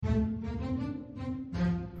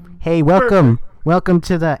Hey, welcome. Welcome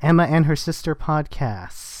to the Emma and Her Sister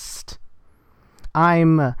podcast.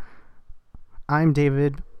 I'm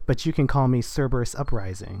David, but you can call me Cerberus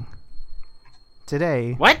Uprising.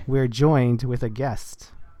 Today, we're joined with a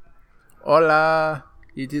guest. Hola,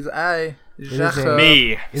 it is I, Jacob.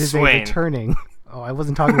 Me, It is Swain. a returning. Oh, I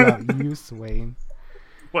wasn't talking about you, Swain.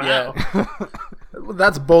 Wow. Yeah.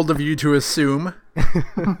 That's bold of you to assume.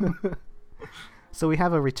 So we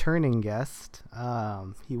have a returning guest.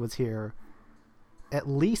 He was here at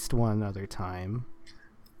least one other time.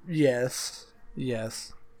 Yes.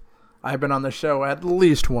 I've been on the show at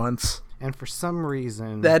least once. And for some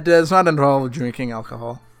reason, That does not involve drinking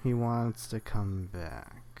alcohol. he wants to come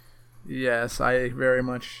back. Yes, I very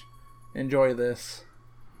much enjoy this.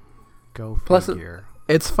 Go Plus, figure.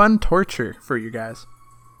 it's fun torture for you guys.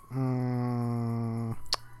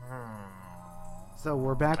 So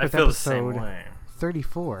we're back I with feel the same episode way.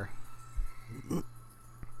 34.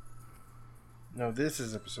 No, this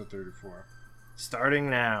is episode 34. Starting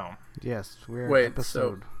now. Yes, we're Wait,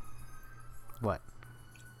 episode. What?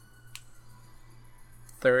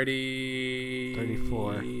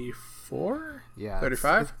 34? Yeah.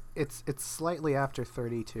 35? It's slightly after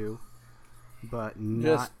 32, but not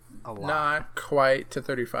Just a lot. not quite to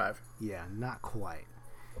 35. Yeah, not quite.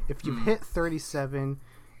 If you've hit 37,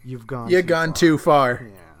 you've gone. You've gone too far.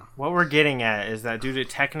 Yeah. What we're getting at is that due to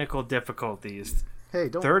technical difficulties, Hey,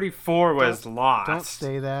 don't 34 was lost. don't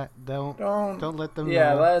say that. Don't let them.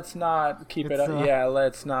 Yeah, know. let's not keep it It's, up. Yeah,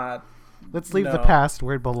 let's not. Let's leave the no. past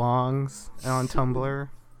where it belongs on Tumblr.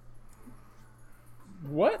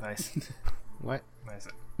 What? Nice. What? Nice.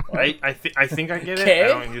 I think I get it. Okay. I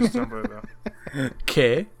don't use Tumblr though.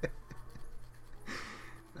 Okay.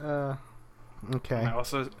 Okay. I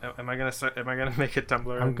also, am I gonna make a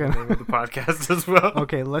Tumblr I'm and gonna- the name of the podcast as well?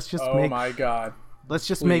 Okay, let's just Oh make my god. let's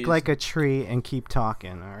just make please. like a tree and keep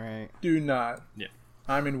talking. All right. Do not. Yeah.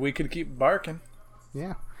 I mean, we could keep barking.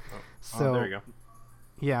 Yeah. Oh, So there you go.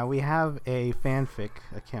 yeah, we have a fanfic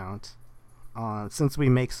account. Since we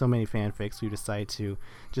make so many fanfics, we decided to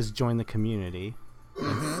just join the community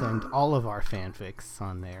and send all of our fanfics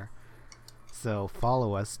on there. So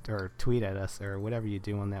follow us or tweet at us or whatever you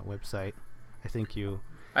do on that website. I think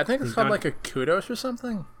it's called like a kudos or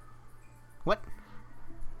something. what?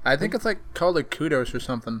 I think it's like called a kudos or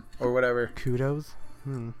something or whatever. Kudos?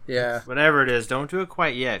 Yeah. Whatever it is, don't do it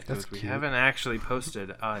quite yet That's because we cute. haven't actually posted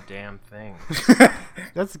a damn thing.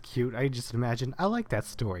 That's cute. I just imagine. I like that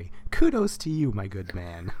story. Kudos to you, my good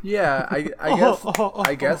man. Yeah,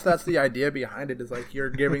 I guess that's the idea behind it is like you're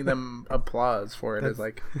giving them applause for it. It's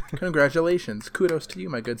like, congratulations, kudos to you,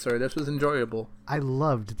 my good sir. This was enjoyable. I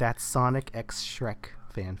loved that Sonic X Shrek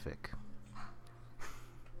fanfic.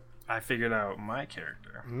 I figured out my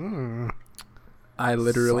character. I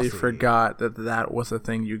literally Saucy. forgot that was a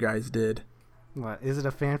thing you guys did. What, is it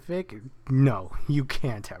a fanfic? No, you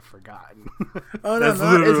can't have forgotten. Oh, no, That's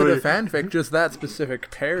not is it literally- a fanfic, just that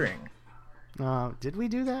specific pairing. Did we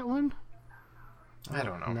do that one? I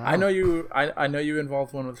don't know. No. I know you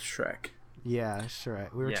involved one with Shrek. Yeah, sure.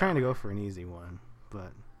 We were Yeah. trying to go for an easy one,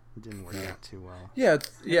 but it didn't work out too well. Yeah,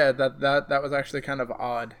 that was actually kind of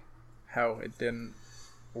odd how it didn't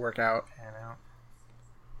work out. Pan out.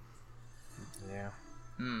 Yeah.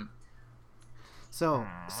 So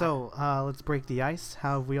let's break the ice.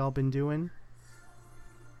 How have we all been doing?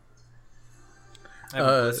 I have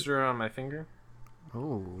a blister on my finger.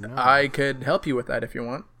 Oh no! I could help you with that if you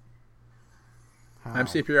want. How? I'm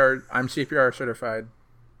CPR certified.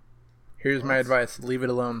 Here's my advice: leave it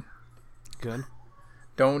alone. Good.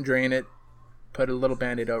 Don't drain it. Put a little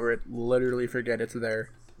band-aid over it. Literally forget it's there.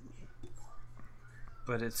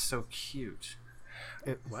 But it's so cute.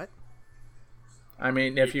 What? I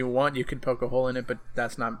mean, if you want, you could poke a hole in it, but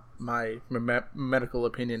that's not my medical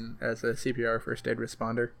opinion as a CPR first aid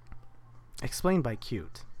responder. Explain by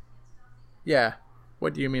cute. Yeah.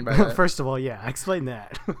 What do you mean by that? First of all, yeah, explain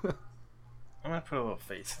that. I'm gonna put a little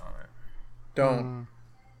face on it. Don't.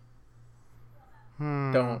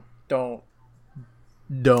 Hmm.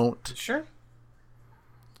 Don't. Sure.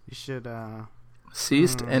 You should,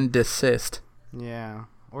 Ceased and desist. yeah,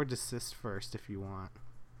 or desist first if you want.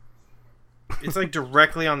 It's like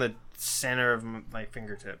directly on the center of my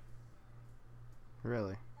fingertip.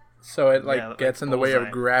 Really? So it Yeah, gets like in the way bullseye.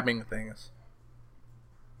 of grabbing things.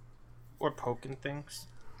 Or poking things.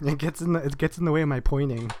 It gets in the way of my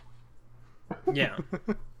pointing. Yeah.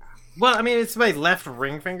 Well, I mean, it's my left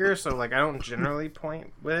ring finger, so like I don't generally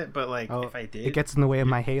point with it, but like if I did, It gets in the way of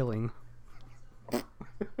my hailing.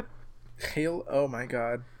 Hail! Oh my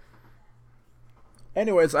god.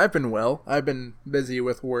 Anyways, I've been well. I've been busy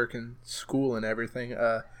with work and school and everything.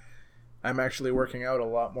 I'm actually working out a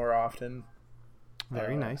lot more often.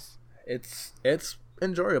 Very nice. It's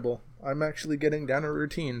enjoyable. I'm actually getting down a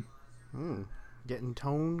routine. Getting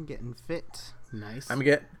toned, getting fit. Nice. I'm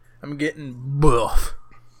getting buff.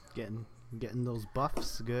 Getting those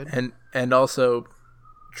buffs. Good. And also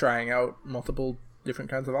trying out multiple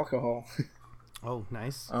different kinds of alcohol. Oh,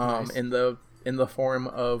 nice. Nice. In the form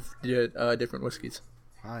of different whiskeys.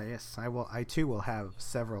 Ah, yes. I too will have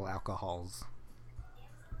several alcohols.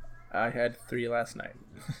 I had 3 last night.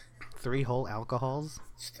 3 whole alcohols?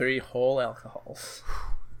 It's 3 whole alcohols.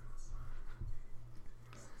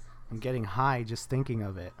 I'm getting high just thinking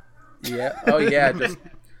of it. Yeah. Oh yeah. Just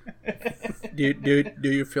do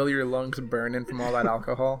you feel your lungs burning from all that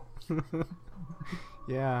alcohol?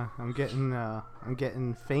 Yeah, I'm getting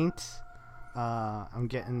faint. I'm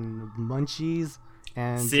getting munchies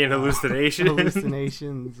and seeing hallucinations.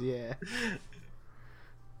 Hallucinations, yeah.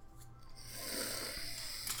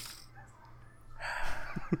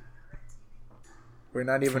 We're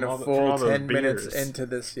not even a full 10 minutes into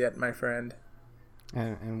this yet, my friend.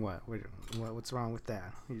 And what's wrong with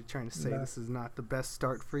that? Are you trying to say this is not the best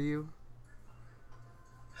start for you?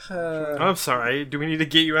 I'm sorry. Do we need to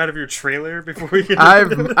get you out of your trailer before we get?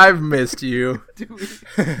 I've missed you.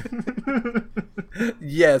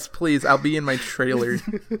 Yes, please. I'll be in my trailer.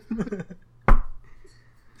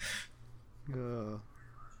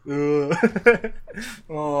 We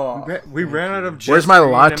ran out of. Where's my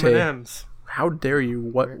latte? M&Ms. How dare you?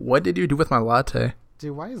 What did you do with my latte?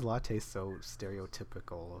 Dude, why is latte so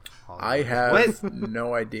stereotypical of Hollywood? I have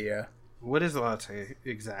no idea. What is latte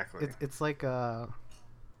exactly? It's like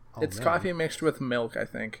it's coffee mixed with milk, I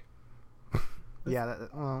think. Yeah.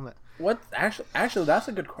 What? Actually, that's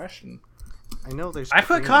a good question. I know there's. I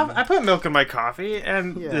put milk in my coffee,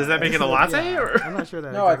 and does that make it a latte? Yeah, or I'm not sure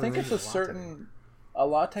that. No, I think it's a certain. A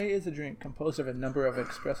latte is a drink composed of a number of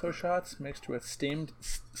espresso shots mixed with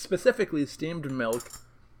specifically steamed milk,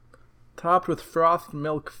 topped with frothed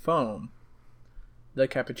milk foam. The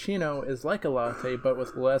cappuccino is like a latte, but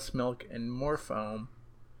with less milk and more foam.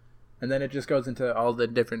 And then it just goes into all the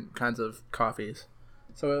different kinds of coffees.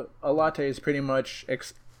 So a latte is pretty much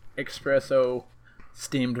espresso,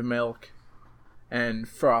 steamed milk, and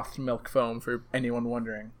frothed milk foam for anyone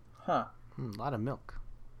wondering. Huh. A lot of milk.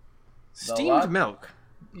 Steamed milk.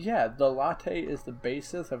 Yeah, the latte is the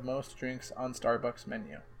basis of most drinks on Starbucks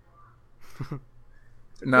menu.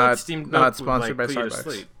 not sponsored by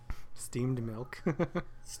Starbucks. Steamed milk.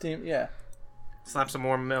 Yeah. Slap some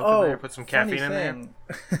more milk in there, put some caffeine in there.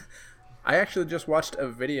 I actually just watched a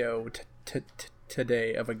video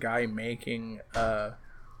today of a guy making I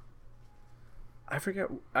think it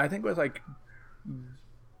was like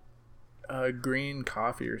green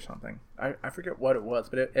coffee or something. I forget what it was,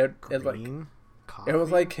 but it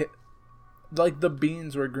was like the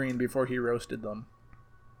beans were green before he roasted them.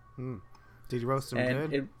 Did he roast them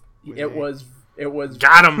good? It was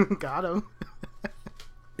got him. Got him.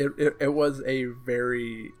 It was a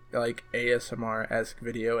very like ASMR-esque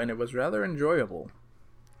video, and it was rather enjoyable.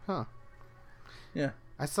 Huh. Yeah.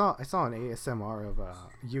 I saw an ASMR of a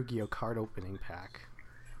Yu-Gi-Oh card opening pack.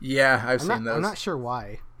 Yeah, I've seen those. I'm not sure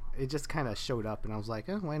why. It just kind of showed up, and I was like,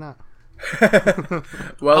 why not?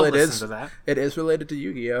 Well, it is related to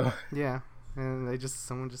Yu-Gi-Oh. Yeah, and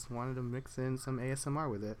someone just wanted to mix in some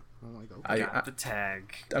ASMR with it. I'm like, okay. Got the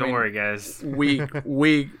tag. Don't worry, guys.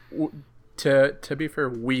 To be fair,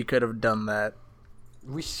 we could have done that.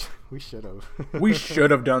 We should have. We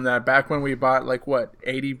should have done that back when we bought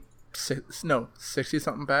 60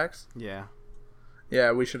 something packs. Yeah.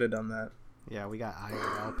 Yeah, we should have done that. Yeah, we got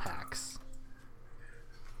IRL packs.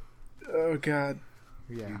 Oh God.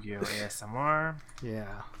 Yeah. Yu-Gi-Oh ASMR.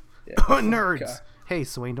 Yeah. Nerds. God. Hey,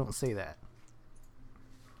 Swain, don't say that.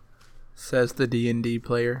 Says the D&D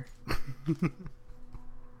player.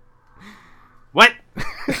 What?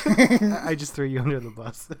 I just threw you under the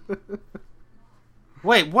bus.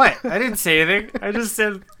 Wait, what? I didn't say anything. I just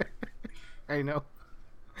said. I know.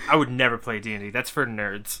 I would never play D&D. That's for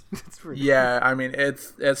nerds. Yeah, I mean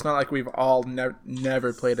it's not like we've all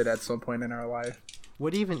never played it at some point in our life.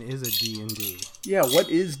 What even is a D&D? Yeah, what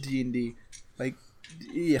is D&D? Like,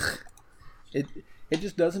 ugh. It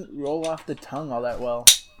just doesn't roll off the tongue all that well.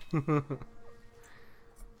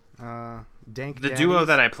 Dank the Daddies? duo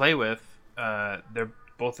that I play with, their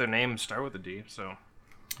names start with a D, so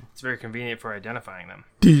it's very convenient for identifying them.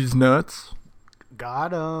 These nuts.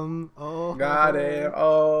 Got him. Oh. Got it.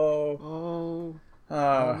 Oh,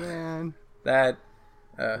 man. That.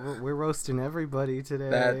 We're roasting everybody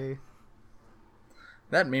today.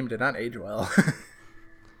 That meme did not age well.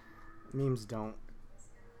 Memes don't.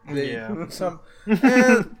 Yeah.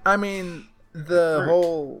 I mean,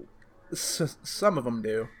 the some of them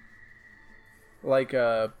do. Like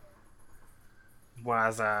Waza.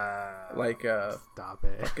 Stop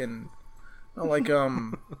it. fucking, no, like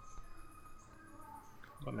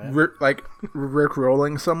What, man? Rick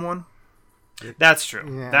rolling someone. That's true.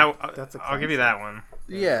 Yeah, That's I'll give you that one.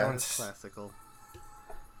 Yeah, That's classical.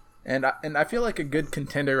 and I feel like a good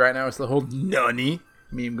contender right now is the whole "nani"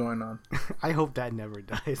 meme going on. I hope that never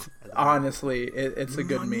dies. Honestly, it's a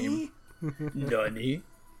good meme. "Nani."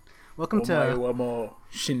 Welcome to Omae wa mo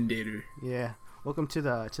shinderu. yeah. Welcome to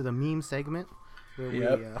the meme segment where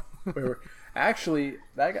Yep. Actually,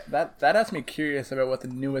 that has me curious about what the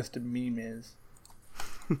newest meme is.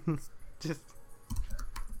 just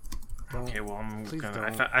don't. Okay, well I'm Please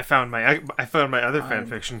gonna. don't. I found my other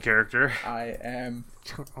fanfiction character. I am.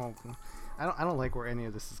 Oh, I don't like where any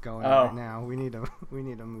of this is going Oh. right now. We need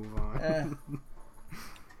to move on.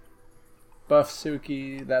 Buff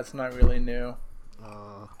Suki. That's not really new.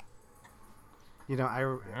 You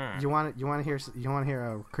know, you want to hear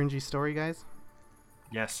a cringy story, guys?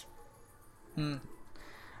 Yes. When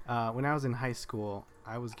I was in high school,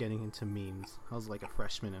 I was getting into memes. I was like a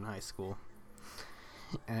freshman in high school,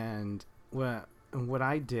 and what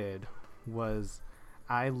I did was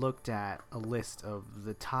I looked at a list of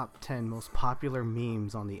the top 10 most popular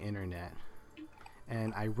memes on the internet,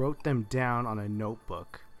 and I wrote them down on a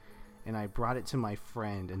notebook, and I brought it to my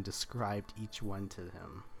friend and described each one to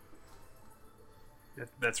him.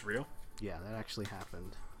 That's real. Yeah, that actually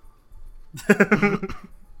happened.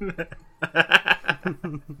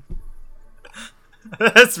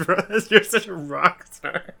 You're such a rock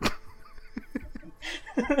star.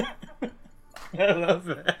 I love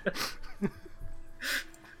that.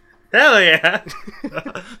 Hell yeah!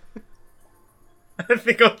 I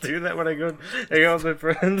think I'll do that when I go hang out with my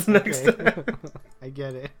friends next time. I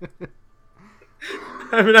get it.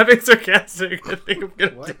 I'm not being sarcastic. I think I'm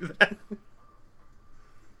gonna do that.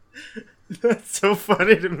 That's so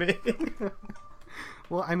funny to me.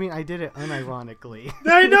 Well, I mean, I did it unironically.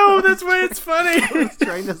 I know, that's why it's funny. I was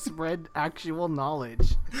trying to spread actual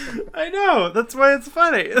knowledge. I know, that's why it's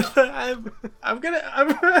funny. I'm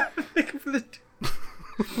thinking for the.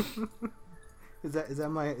 Is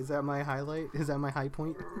that my highlight? Is that my high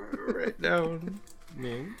point? Right down.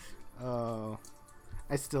 Names. Oh,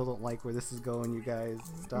 I still don't like where this is going, you guys.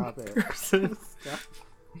 Stop it. Stop.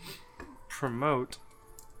 Promote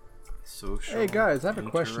social. Hey guys, I have a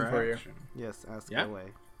question for you. interaction. Yes, ask Yeah? away.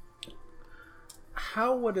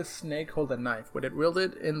 How would a snake hold a knife? Would it wield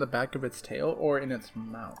it in the back of its tail or in its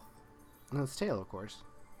mouth? No, it's tail, of course.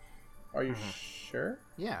 Are you sure?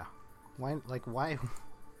 Yeah. Why? Like why?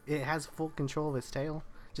 It has full control of its tail.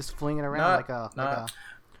 Just fling it around Not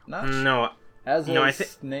No, as a No, I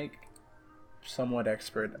snake somewhat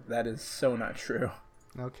expert. That is so not true.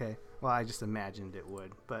 Okay. Well, I just imagined it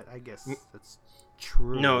would, but I guess that's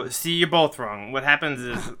true. no. See, you're both wrong. What happens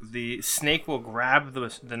is the snake will grab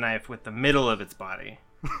the knife with the middle of its body.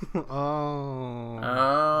 Oh.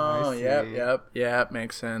 Oh, I yep, see.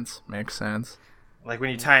 makes sense. Makes sense. Like when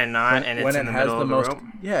you tie a knot and it's in the middle of the rope.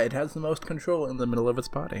 Yeah, it has the most control in the middle of its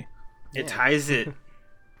body. It ties it.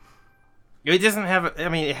 It doesn't have. I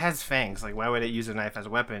mean, it has fangs. Like, why would it use a knife as a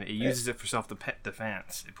weapon? It uses it for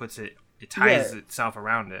self-defense. It ties itself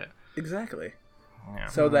around it. Exactly. Yeah.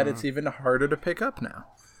 So that it's even harder to pick up now.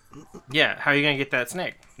 Yeah. How are you gonna get that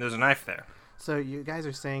snake? There's a knife there. So you guys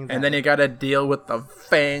are saying that And then you gotta deal with the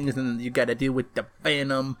fangs, and you gotta deal with the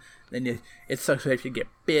venom. Then it sucks if you get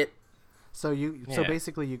bit. So Yeah.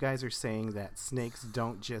 basically you guys are saying that snakes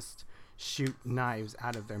don't just shoot knives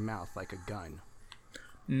out of their mouth like a gun.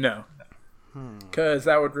 No. Because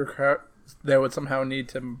that would require... They would somehow need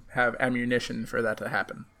to have ammunition for that to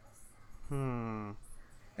happen. And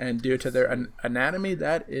due to their anatomy,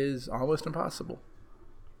 that is almost impossible.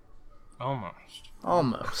 Almost.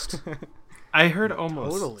 Almost. I heard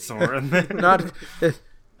almost. Totally. Soren. Not...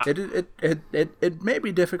 It may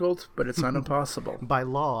be difficult, but it's not impossible. By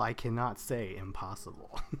law, I cannot say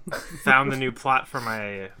impossible. Found the new plot for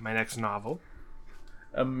my next novel.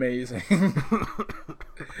 Amazing.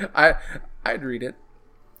 I'd read it.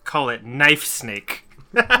 Call it Knife Snake.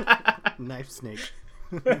 Knife snake.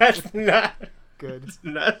 That's not Good.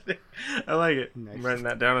 nothing. I like it. Knife I'm writing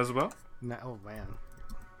that down as well. Oh man.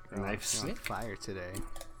 Knife You're on Snake. fire today.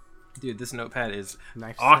 Dude, this notepad is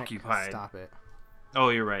Knife occupied. Snake. Stop it. Oh,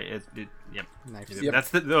 you're right. Yep. Knife Yep.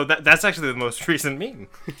 snake. That's actually the most recent meme.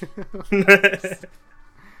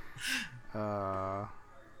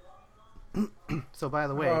 So by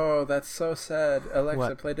the way, Oh, that's so sad. Alexa,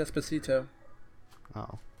 What? play Despacito.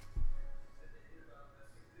 oh.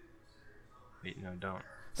 Wait, no, don't.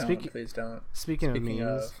 Don't, Speaking please don't. speaking of Speaking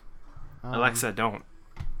memes, of... Alexa, don't.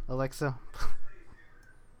 Alexa.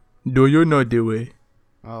 Do you know the way?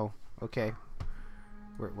 Oh, okay.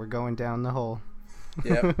 We're going down the hole.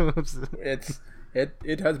 Yep.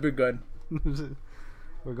 It has begun.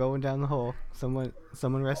 We're going down the hole. Someone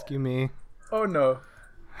rescue me. Oh no.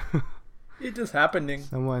 It is happening.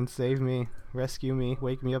 Someone save me. Rescue me.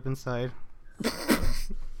 Wake me up inside.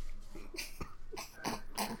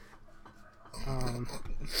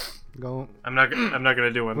 Go. I'm not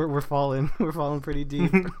gonna do one. We're falling. We're falling pretty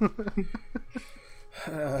deep.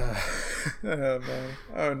 Oh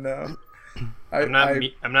no. I'm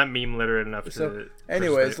not meme literate enough to.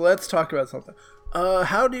 Anyways, let's talk about something.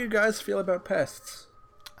 How do you guys feel about pests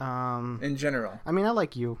in general? I mean, I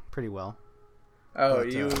like you pretty well. Oh,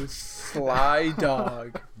 but, you sly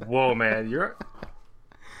dog! Whoa, man, you're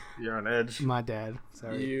on edge. My dad.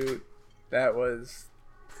 Sorry. That was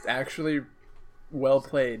actually well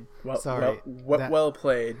played. Sorry. Well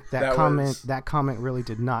played. That comment really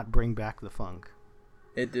did not bring back the funk.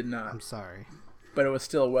 It did not. I'm sorry. But it was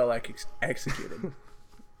still well executed.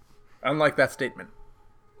 Unlike that statement.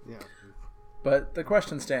 Yeah. But the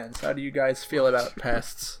question stands: how do you guys feel about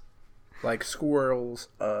pests, like squirrels,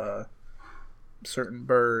 certain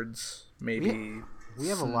birds, maybe? We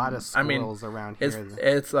have a lot of squirrels around here.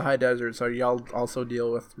 It's the high desert, so y'all also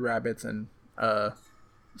deal with rabbits and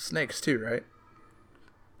snakes too, right?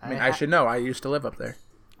 I mean, I should know. I used to live up there.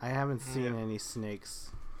 I haven't seen any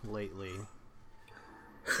snakes lately.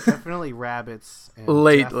 Definitely rabbits and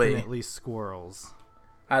definitely squirrels.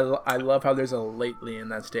 I love how there's a lately in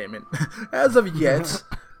that statement. As of yet,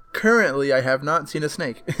 currently, I have not seen a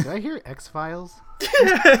snake. Did I hear X-Files?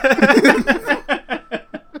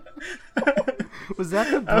 Was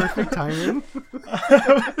that the perfect timing?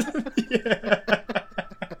 Yeah.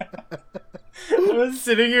 I was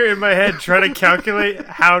sitting here in my head trying to calculate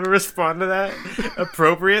how to respond to that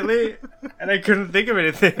appropriately, and I couldn't think of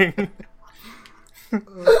anything.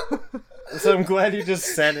 So I'm glad you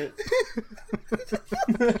just said it.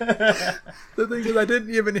 The thing is, I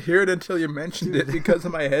didn't even hear it until you mentioned it because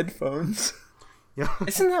of my headphones.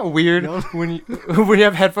 Isn't that weird when you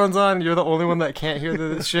have headphones on and you're the only one that can't hear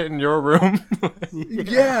this shit in your room?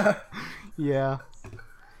 Yeah. Yeah.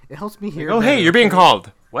 It helps me hear. Oh, hey, you're being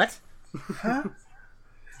called. What? Huh?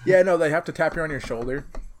 Yeah, no, they have to tap you on your shoulder.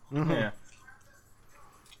 Mm-hmm. Yeah.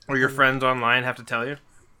 Or your friends online have to tell you.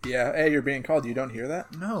 Yeah, hey, you're being called. You don't hear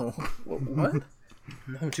that? No. What?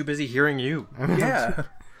 No, I'm too busy hearing you. Yeah.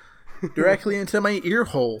 Directly into my ear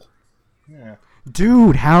hole. Yeah.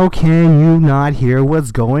 Dude, how can you not hear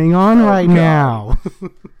what's going on right now?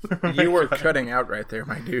 You were cutting out right there,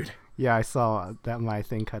 my dude. Yeah, I saw that my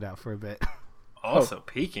thing cut out for a bit. Also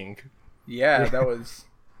peeking. Yeah, that was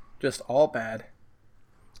just all bad.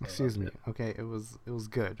 Excuse me. Okay, it was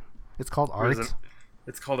good. It's called What is art. it?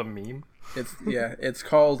 It's called a meme. It's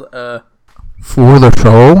called For the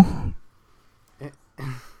Show.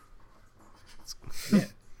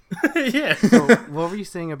 Yeah. So, what were you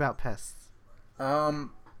saying about pests? I'd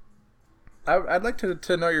like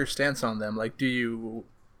to know your stance on them. Like, do you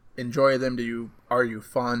enjoy them? Are you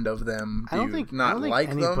fond of them? I don't think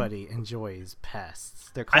anybody them? enjoys pests.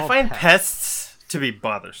 They're I called find pests. pests to be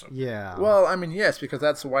bothersome. Yeah. Well, I mean, yes, because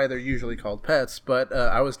that's why they're usually called pets. But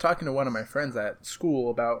I was talking to one of my friends at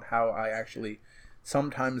school about how I actually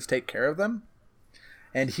sometimes take care of them.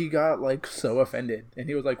 And he got, like, so offended. And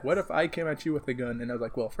he was like, what if I came at you with a gun? And I was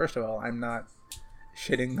like, well, first of all, I'm not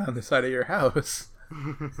shitting on the side of your house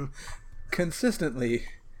consistently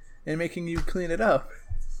and making you clean it up.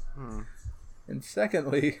 And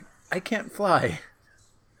secondly, I can't fly.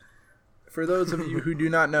 For those of you who do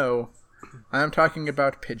not know, I'm talking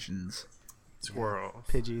about pigeons. Squirrels.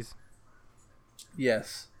 Pidgeys.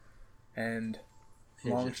 Yes. And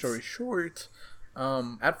long Pigeons. story short,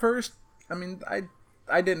 at first, I mean,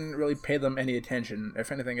 I didn't really pay them any attention.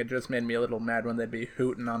 If anything, it just made me a little mad when they'd be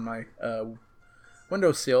hooting on my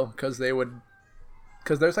windowsill because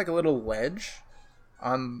there's like a little ledge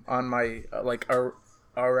on my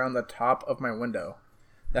around the top of my window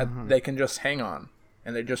that they can just hang on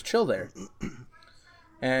and they just chill there.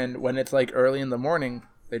 And when it's like early in the morning,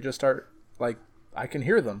 they just start like I can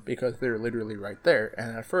hear them because they're literally right there.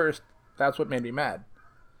 And at first, that's what made me mad.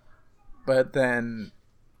 But then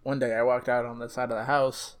one day I walked out on the side of the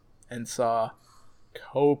house and saw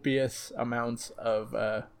copious amounts of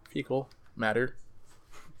fecal matter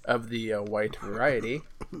of the white variety,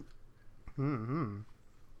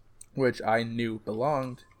 which I knew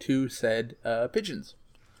belonged to said pigeons.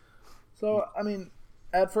 So, I mean,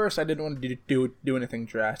 at first I didn't want to do anything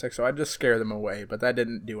drastic, so I just scare them away, but that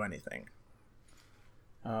didn't do anything.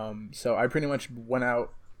 So I pretty much went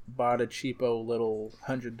out, bought a cheapo little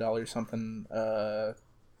 $100 something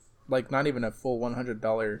like not even a full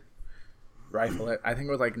 $100 rifle. I think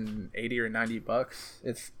it was like 80 or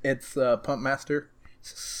 $90. It's Pump Master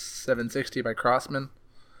 760 by Crossman,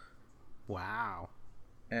 Wow.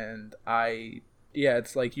 and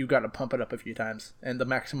it's like you got to pump it up a few times, and the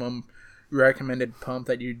maximum recommended pump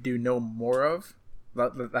that you do no more of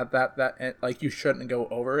that like you shouldn't go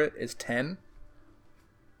over it is 10.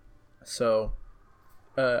 So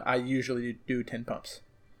I usually do 10 pumps.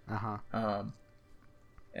 And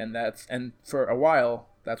for a while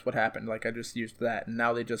that's what happened. Like I just used that, and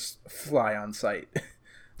now they just fly on sight.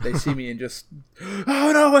 They see me and just,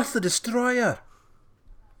 oh no, what's the destroyer?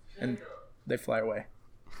 And they fly away.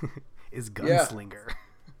 Is Gunslinger.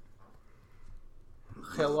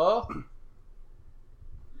 Hello?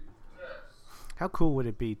 How cool would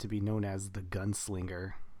it be to be known as the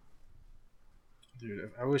Gunslinger?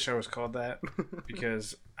 Dude, I wish I was called that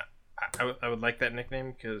because I would like that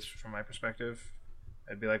nickname because from my perspective,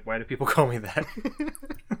 I'd be like, why do people call me that?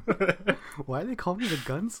 Why do they call me the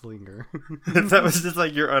Gunslinger? That was just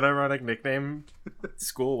like your unironic nickname,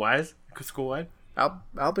 school-wide.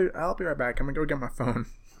 I'll be right back. I'm gonna go get my phone.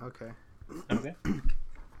 Okay. Okay.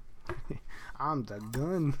 I'm the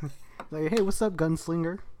gun. Like, hey, what's up,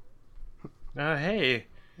 Gunslinger? Hey.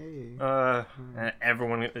 Hey.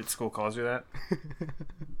 Everyone at school calls you that.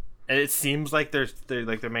 And it seems like they're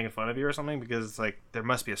making fun of you or something because it's like there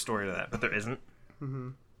must be a story to that, but there isn't. Mm-hmm.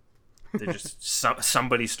 They just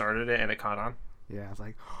somebody started it and it caught on. Yeah, it's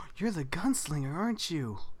like, oh, you're the Gunslinger, aren't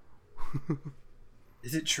you?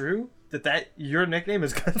 Is it true that your nickname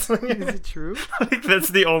is Gunslinger? Is it true? Like that's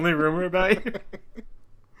the only rumor about you.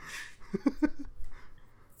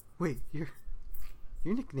 Wait, your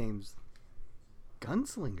nickname's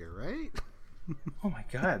Gunslinger, right? Oh my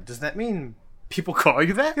god, does that mean people call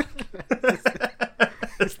you that?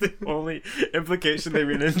 That's the only implication they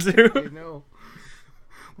read into. I know.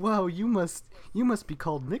 Wow, you must be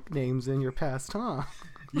called nicknames in your past, huh?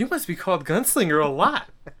 You must be called Gunslinger a lot,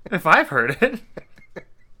 if I've heard it.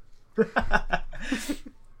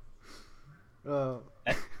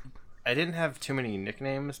 I didn't have too many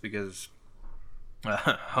nicknames because,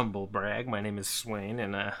 humble brag, my name is Swain,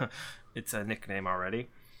 and it's a nickname already.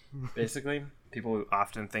 Basically, people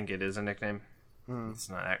often think it is a nickname. It's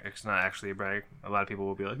not actually a brag. A lot of people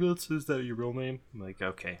will be like, "Is that your real name?" I'm like,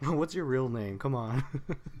 okay. What's your real name? Come on.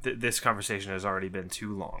 This conversation has already been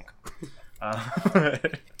too long. Damn,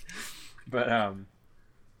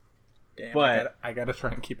 I gotta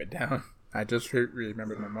try and keep it down. I just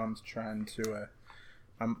remembered my mom's trying to.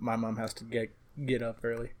 My mom has to get up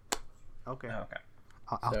early. Okay. Okay.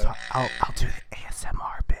 I'll do the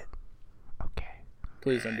ASMR bit. Okay.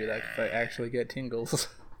 Please don't do that if I actually get tingles.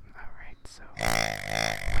 All right. So.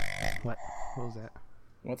 What was that?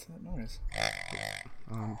 What's that noise?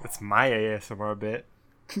 It's my ASMR bit.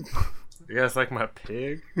 You guys like my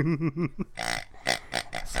pig? So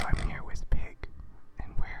I'm here with Pig,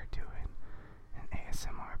 and we're doing an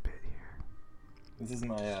ASMR bit here. This is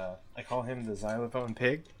my, I call him the xylophone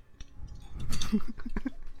pig.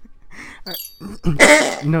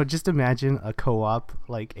 No, just imagine a co-op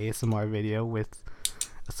like ASMR video with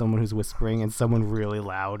someone who's whispering and someone really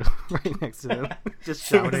loud right next to them, just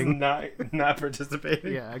shouting. not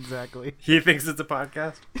participating. Yeah, exactly. He thinks it's a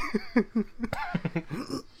podcast.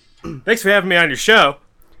 Thanks for having me on your show.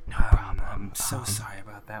 No problem. I'm so sorry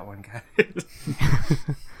about that one, guys.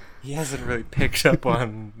 He hasn't really picked up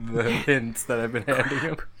on the hints that I've been handing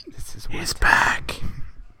him. He's back.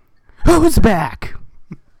 Who's back?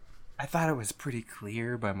 I thought it was pretty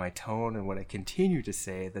clear by my tone and what I continue to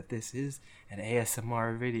say that this is an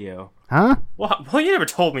ASMR video. Huh? Well, you never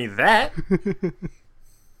told me that.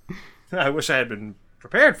 I wish I had been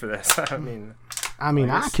prepared for this. I mean,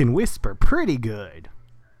 I can whisper pretty good.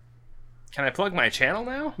 Can I plug my channel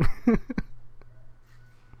now?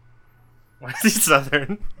 Why is he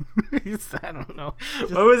Southern? I don't know.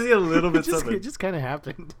 Why was he a little bit Southern? It just kind of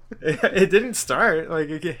happened. It didn't start like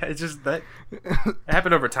it just that it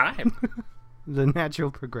happened over time. The natural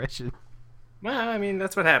progression. Well, I mean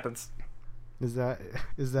that's what happens. Is that?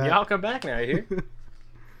 Y'all come back now. You hear?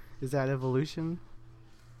 Is that evolution?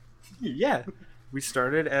 Yeah. We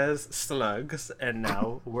started as slugs, and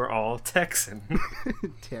now we're all Texan.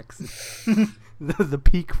 Texan. The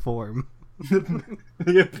peak form.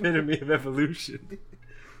 The epitome of evolution.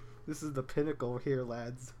 This is the pinnacle here,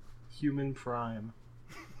 lads. Human prime.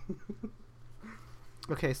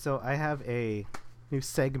 Okay, so I have a new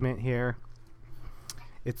segment here.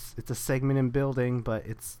 It's a segment in building, but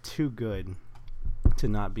it's too good to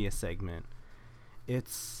not be a segment.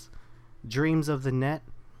 It's Dreams of the Net,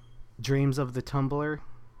 Dreams of the Tumblr.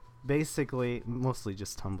 Basically, mostly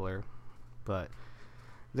just Tumblr, but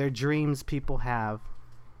They're dreams people have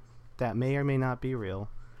that may or may not be real,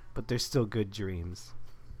 but they're still good dreams.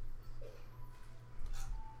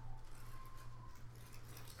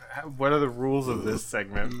 What are the rules of this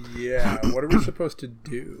segment? Yeah, what are we supposed to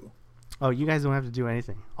do? Oh, you guys don't have to do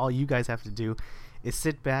anything. All you guys have to do is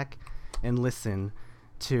sit back and listen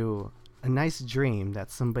to a nice dream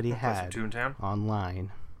that somebody had Toontown?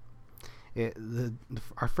 online.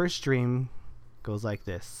 Our first dream goes like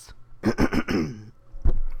this.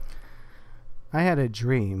 I had a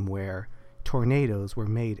dream where tornadoes were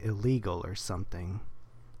made illegal or something.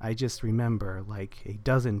 I just remember like a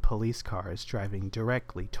dozen police cars driving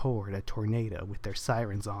directly toward a tornado with their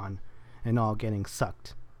sirens on and all getting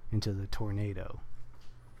sucked into the tornado.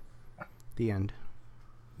 The end.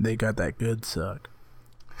 They got that good suck.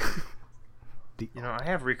 You know, I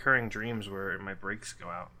have recurring dreams where my brakes go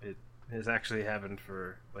out. It has actually happened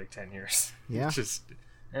for like 10 years. Yeah? It's just,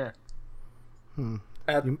 yeah.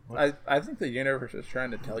 I think the universe is trying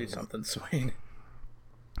to tell you something, Swain.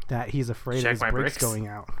 That he's afraid Check of his my brakes brakes. going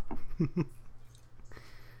out.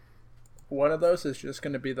 One of those is just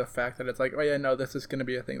going to be the fact that it's like, oh yeah, no, this is going to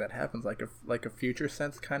be a thing that happens, like a future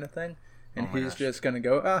sense kind of thing, and Oh my he's gosh. just going to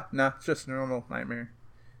go, nah, it's just a normal nightmare.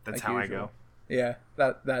 That's Like how usual. I go. Yeah,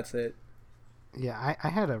 that's it. Yeah, I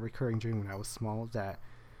had a recurring dream when I was small that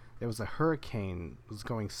there was a hurricane was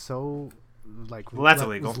going so like Well, that's like,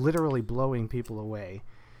 illegal. was literally blowing people away.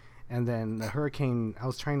 And then the hurricane, I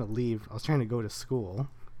was trying to go to school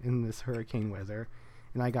in this hurricane weather,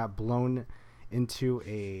 and I got blown into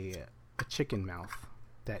a chicken mouth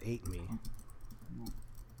that ate me.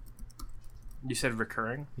 You said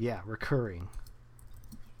recurring? Yeah, recurring.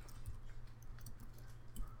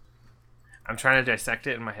 I'm trying to dissect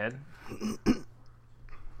it in my head.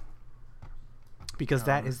 Because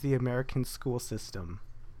that is the American school system.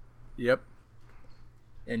 Yep.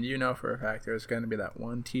 And you know for a fact there's going to be that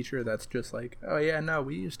one teacher that's just like, oh yeah, no,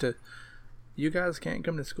 you guys can't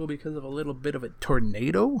come to school because of a little bit of a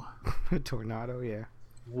tornado? A tornado, yeah.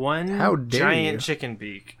 One How dare giant you. chicken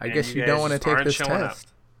beak. I and guess you guys don't want to just take aren't this showing up.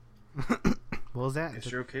 test. What was that?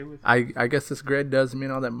 Guess you're okay with it? I guess this grade doesn't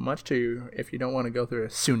mean all that much to you if you don't want to go through a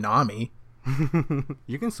tsunami.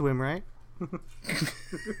 You can swim, right?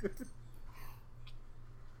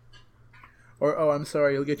 Or, oh, I'm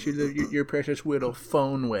sorry, you'll get your precious little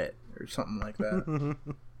phone wet, or something like that.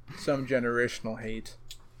 Some generational hate.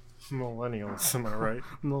 Millennials, am I right?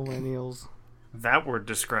 Millennials. That word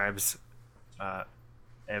describes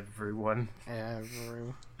everyone. I'm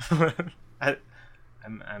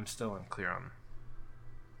still unclear on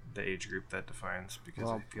the age group that defines because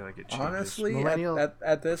Well, I feel like it changes. Honestly, Millennial-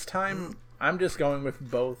 at this time, I'm just going with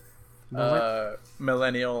both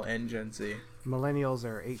millennial and Gen Z. Millennials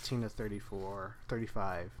are 18 to 34,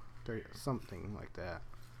 35, 30, something like that.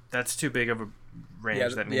 That's too big of a range. Yeah,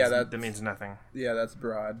 that yeah, means that's- that means nothing. Yeah, that's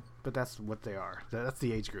broad. But that's what they are. That's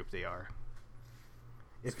the age group they are.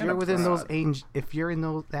 If kinda you're within those broad. age, if you're in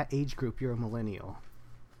that age group, you're a millennial.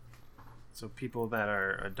 So people that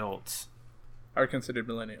are adults. Are considered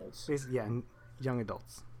millennials. Basically, yeah, young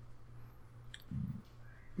adults.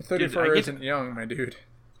 34 I get- isn't young, my dude.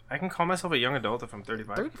 I can call myself a young adult if I'm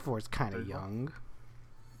 35. 34 is kind of young.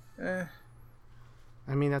 Eh.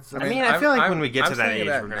 I mean, that's. I mean, I feel like when we get to that saying age,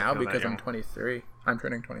 that we're gonna now feel that because I'm young. 23. I'm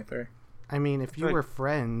turning 23. I mean, if you like- were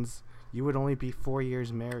friends, you would only be 4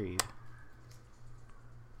 years married.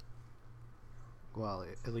 Well,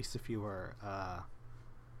 at least if you were.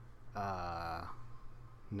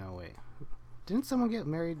 No wait. Didn't someone get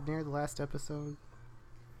married near the last episode?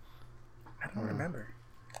 I don't remember.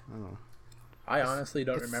 Oh. I honestly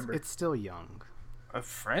don't remember. It's still young. A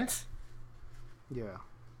friend? Yeah.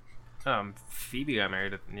 Phoebe got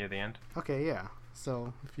married near the end. Okay, yeah.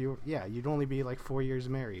 So if you'd only be like 4 years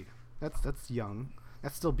married. That's young.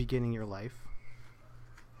 That's still beginning your life.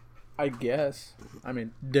 I guess. I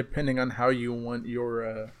mean, depending on how you want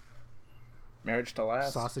your marriage to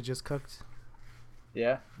last. Sausages cooked.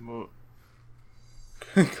 Yeah. Well,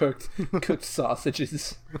 cooked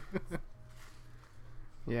sausages.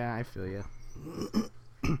 Yeah, I feel you.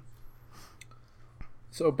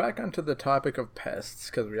 So back onto the topic of pests,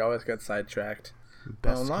 because we always get sidetracked.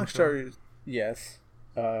 Best Long control. story, yes.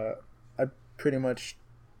 I pretty much.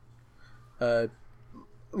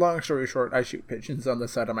 Long story short, I shoot pigeons on the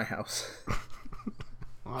side of my house.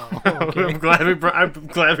 Wow, I'm okay. glad we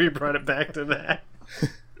brought it back to that.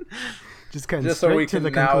 Just kind of Just so straight we to can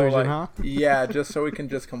the now, conclusion, like, huh? yeah, just so we can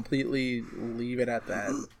just completely leave it at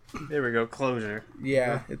that. There we go, closure.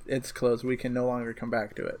 Yeah, it's closed. We can no longer come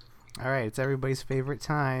back to it. All right, it's everybody's favorite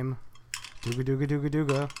time. Dooga dooga dooga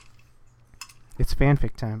dooga. It's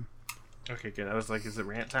fanfic time. Okay, good. I was like, is it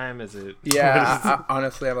rant time? Is it? Yeah,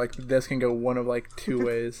 honestly, I'm like, this can go one of like two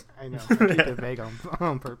ways. I know. I keep it vague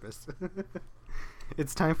on purpose.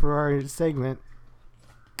 It's time for our segment.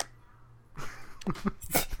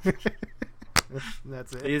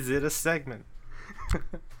 That's it. Is it a segment? Do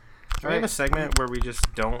we Right. have a segment where we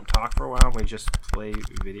just don't talk for a while and we just play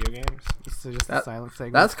video games? So just a That- silent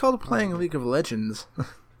segment. That's called playing League of Legends.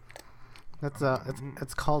 That's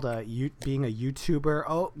it's called being a YouTuber.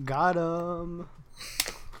 Oh, got him.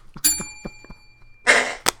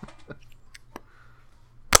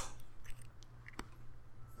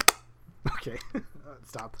 Okay,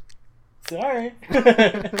 stop. Sorry.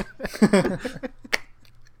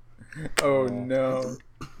 Oh no.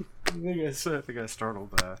 I think I startled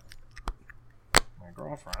my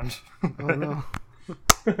girlfriend. Oh no.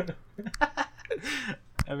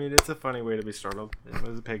 I mean, it's a funny way to be startled. It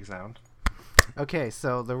was a pig sound. Okay,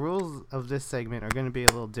 so the rules of this segment are going to be a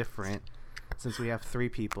little different since we have 3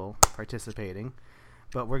 people participating.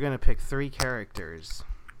 But we're going to pick 3 characters,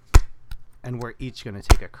 and we're each going to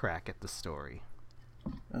take a crack at the story.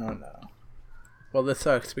 Oh no. Well, this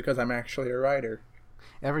sucks because I'm actually a writer.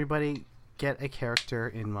 Everybody get a character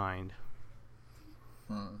in mind.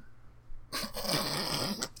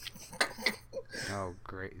 Oh,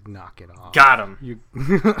 great. Knock it off. Got him. You.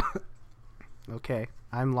 Okay,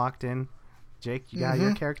 I'm locked in. Jake, you got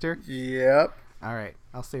your character? Yep. All right,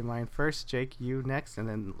 I'll say mine first. Jake, you next, and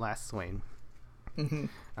then last Swain.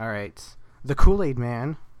 All right. The Kool-Aid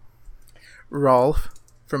Man. Rolf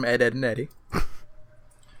from Ed, Edd and Eddy.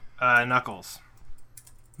 Knuckles.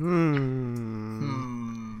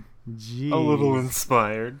 Jeez. A little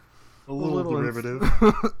inspired. A little little derivative.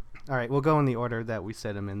 All right, we'll go in the order that we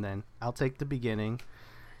said them in then. I'll take the beginning.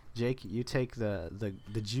 Jake, you take the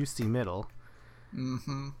juicy middle.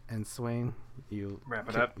 And Swain, you Wrap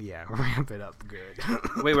it up? Yeah, wrap it up. Good.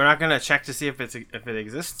 Wait, we're not gonna check to see if it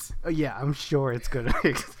exists. Oh, yeah, I'm sure it's gonna.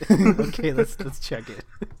 Okay, let's check it.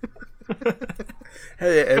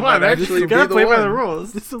 Hey, it Come might on, man. actually You be gotta the play by one. the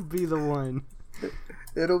rules. This will be the one.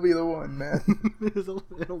 It'll be the one, man.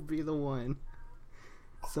 It'll be the one.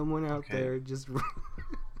 Someone out Okay. there just.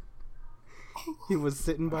 He was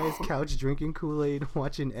sitting by his couch drinking Kool-Aid,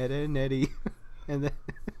 watching Ed, Edd and Eddy, and then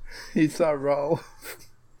He saw Rolf.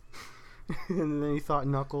 and then he thought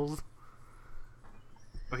Knuckles.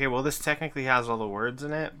 Okay, well, this technically has all the words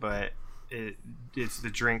in it, but it's the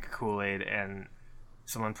drink Kool-Aid, and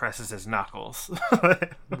someone presses his knuckles.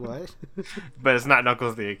 What? But it's not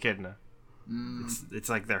Knuckles the Echidna. It's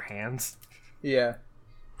like their hands. Yeah,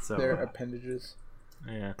 So their appendages.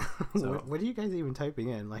 yeah. What are you guys even typing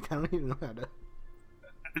in? Like, I don't even know how to.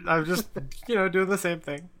 I'm just doing the same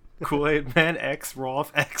thing. Kool-Aid Man X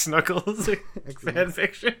Rolf X Knuckles fan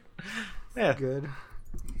fiction. Yeah, Good.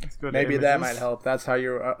 let's go to Maybe that images. might help. That's how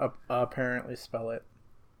you apparently spell it.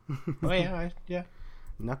 Oh yeah, yeah.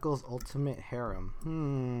 Knuckles Ultimate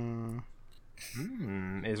Harem.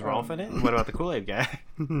 Is Rolf in it? What about the Kool-Aid guy?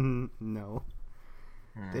 No.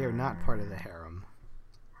 They are not part of the harem.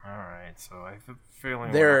 All right, so I have a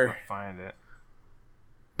feeling They're- we're not gonna find it.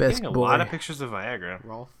 Best Getting a boy. lot of pictures of Viagra.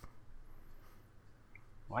 Rolf?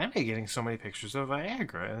 Why am I getting so many pictures of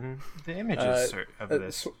Viagra and the images of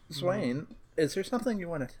this? Swain, is there something you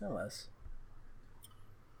want to tell us?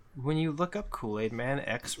 When you look up Kool-Aid Man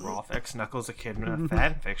X Rolf X Knuckles Echidna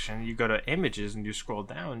fan fiction, you go to images and you scroll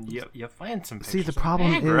down, you find some pictures. See, the of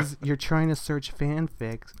problem Viagra. is you're trying to search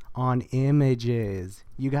fanfics on images.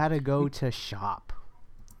 You gotta go to shop.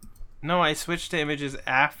 No, I switched to images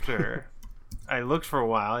after. I looked for a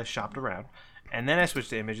while, I shopped around, and then I switched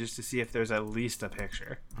to images to see if there's at least a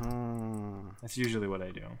picture. That's usually what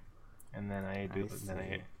I do. And then I do.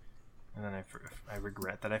 I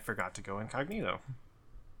regret that I forgot to go incognito.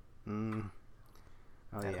 Oh,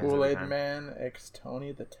 yeah. Kool-Aid time. Man X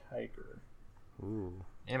Tony the Tiger. Ooh.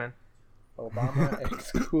 Yeah, man. Obama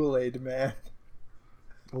X Kool-Aid Man.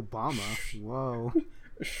 Obama. Whoa.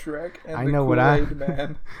 Shrek and I the know what I- Kool-Aid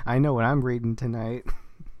Man. I know what I'm reading tonight.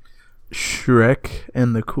 Shrek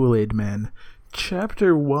and the Kool-Aid Man.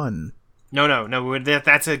 Chapter 1. No.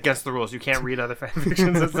 That's against the rules. You can't read other fan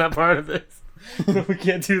fictions. That's not part of this. We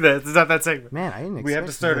can't do that. It's not that segment. Man, I didn't expect We have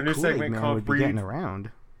to start the a new Kool-Aid segment Man called would be Read. getting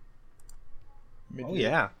around. Oh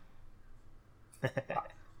yeah.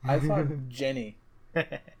 I thought Jenny.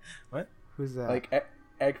 What? Who's that? Like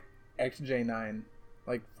XJ9.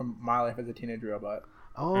 Like from My Life as a Teenage Robot.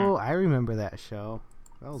 Oh, I remember that show.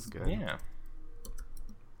 That was good. Yeah.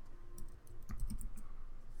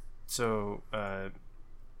 So, David,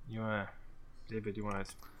 you wanna?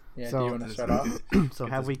 Yeah, So- do you want to start off? So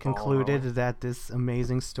Get have this we ball concluded rolling. that this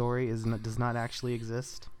amazing story does not actually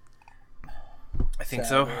exist? I think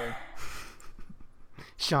so. Sadly.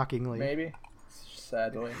 Shockingly. Maybe.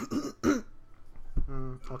 Sadly.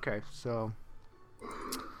 Okay, so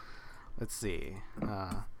let's see.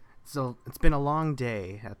 So it's been a long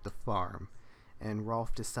day at the farm, and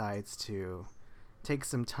Rolf decides to take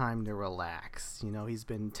some time to relax. You know, he's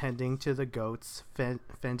been tending to the goats,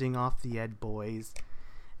 fending off the Ed boys,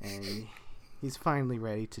 and he's finally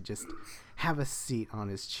ready to just have a seat on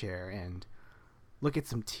his chair and look at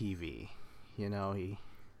some TV. You know, he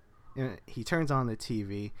turns on the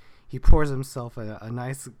TV. He pours himself a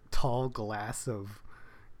nice tall glass of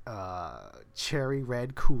cherry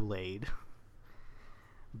red Kool-Aid.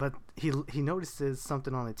 But he notices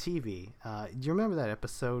something on the TV. Do you remember that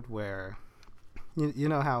episode where you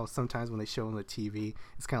know how sometimes when they show on the TV,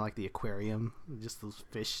 it's kind of like the aquarium, just those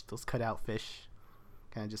fish, those cutout fish,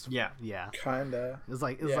 kind of just yeah. Kinda. It's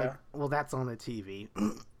like well, that's on the TV.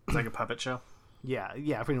 It's like a puppet show. Yeah,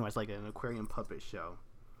 pretty much like an aquarium puppet show.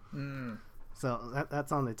 So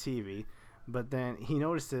that's on the TV. But then he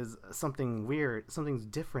notices something weird, something's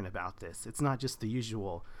different about this. It's not just the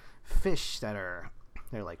usual fish they're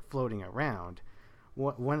like floating around.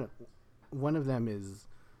 One of them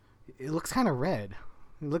it looks kind of red.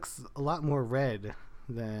 It looks a lot more red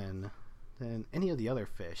than any of the other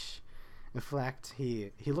fish. In fact,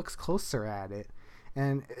 he looks closer at it,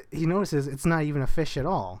 and he notices it's not even a fish at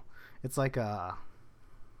all. It's like a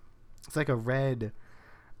red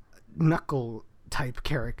knuckle type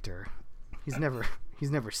character. He's never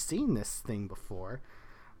seen this thing before,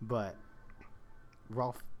 but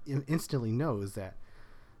Rolf instantly knows that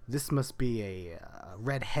this must be a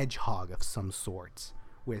red hedgehog of some sort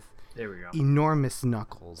with there we go. enormous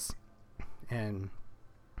knuckles, and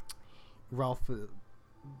Rolf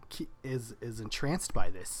is entranced by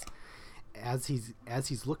this. As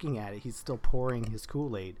he's looking at it, he's still pouring his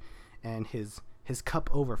Kool-Aid, and his cup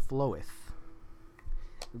overfloweth.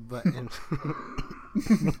 But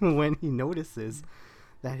when he notices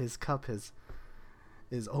that his cup is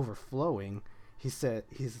overflowing, he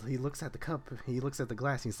looks at the cup, he looks at the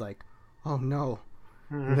glass, he's like, "Oh no!"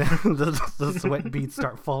 the sweat beads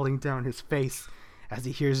start falling down his face as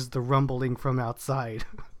he hears the rumbling from outside.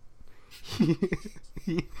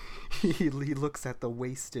 He looks at the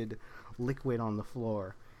wasted liquid on the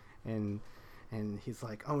floor, and he's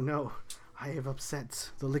like, "Oh no, I have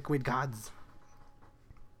upset the liquid gods."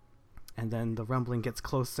 And then the rumbling gets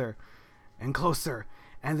closer and closer,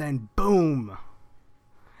 and then boom!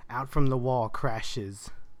 Out from the wall crashes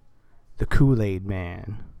the Kool-Aid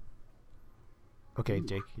Man. Okay,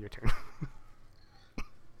 Jake, your turn.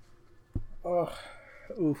 Oh,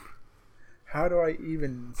 oof. How do I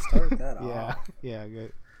even start that off? Yeah,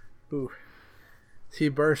 good. Ooh. He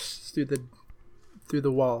bursts through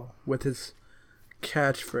the wall with his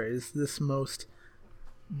catchphrase, this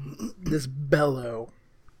bellow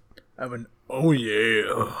of an "oh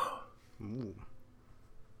yeah." Ooh.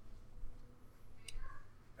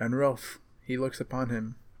 And Rolf, he looks upon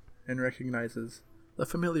him and recognizes the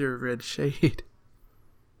familiar red shade.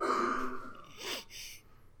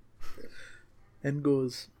 And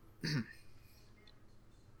goes,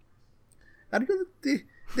 "Are you the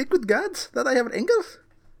liquid gods that I have angered?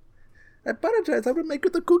 I apologize, I will make you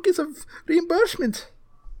the cookies of reimbursement."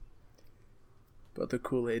 But the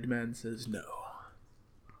Kool-Aid Man says, "No.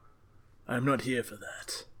 I'm not here for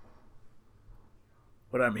that.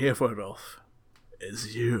 What I'm here for, Rolf,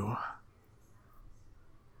 is you."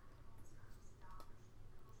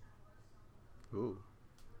 Ooh.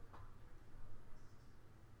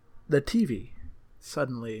 The TV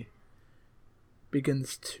suddenly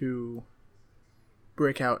begins to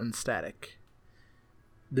break out in static.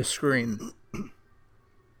 The screen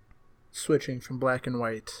switching from black and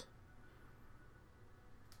white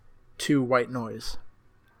to white noise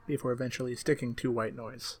before eventually sticking to white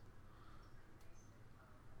noise.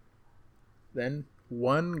 Then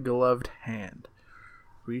one gloved hand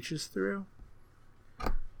reaches through,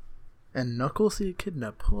 and Knuckles the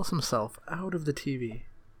Echidna pulls himself out of the TV.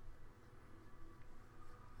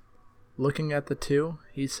 Looking at the two,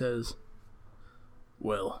 he says,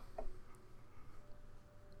 "Well,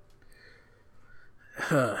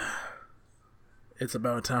 it's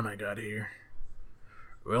about time I got here.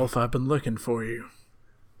 Rolf, I've been looking for you.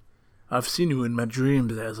 I've seen you in my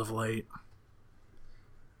dreams as of late."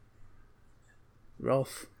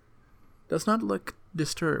 Rolf does not look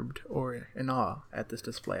disturbed or in awe at this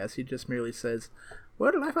display, as he just merely says,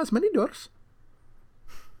 "Well, life has many doors."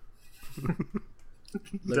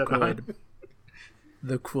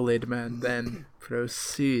 The Kool-Aid Man then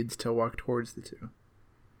proceeds to walk towards the two,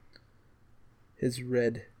 his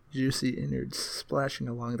red, juicy innards splashing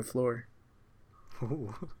along the floor.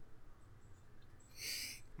 Ooh.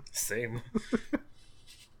 Same.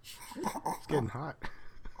 It's getting hot.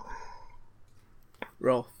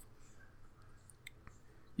 Rolf,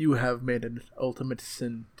 you have made an ultimate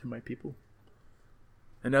sin to my people.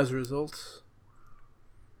 And as a result,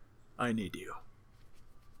 I need you.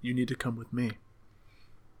 You need to come with me.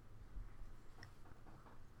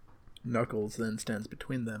 Knuckles then stands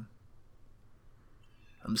between them.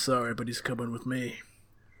 I'm sorry, but he's coming with me.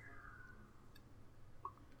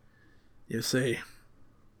 You see,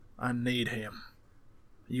 I need him.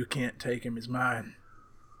 You can't take him, he's mine.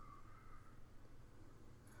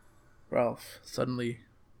 Ralph, suddenly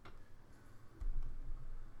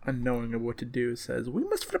unknowing of what to do, says, "We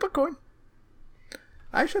must flip a coin.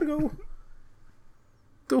 I shall go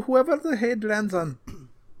to whoever the head lands on.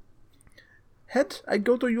 Head, I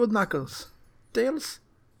go to you, Knuckles. Tails,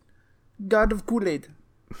 God of Kool-Aid."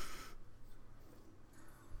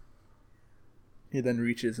 He then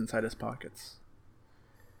reaches inside his pockets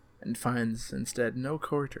and finds instead no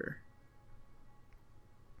quarter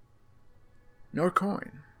nor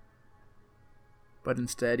coin, but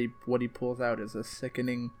instead what he pulls out is a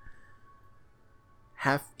sickening,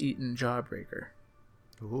 half-eaten jawbreaker.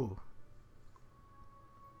 Ooh.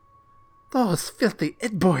 Those filthy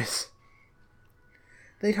Ed boys!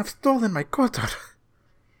 They have stolen my quarter!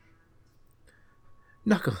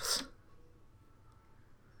 Knuckles,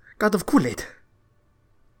 God of Kool-Aid,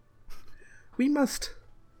 we must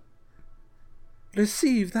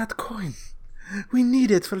receive that coin. We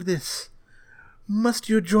need it for this. Must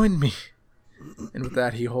you join me? And with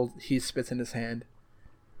that, he spits in his hand,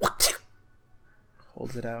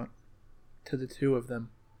 holds it out to the two of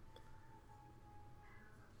them.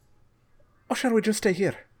 Or shall we just stay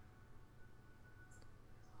here?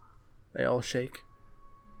 They all shake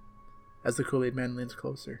as the Kool-Aid Man leans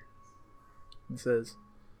closer and says,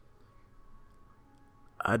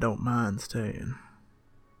 "I don't mind staying."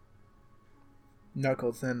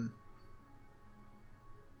 Knuckles then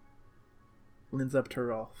leans up to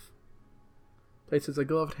Rolf, places a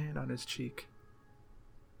gloved hand on his cheek,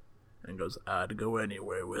 and goes, "I'd go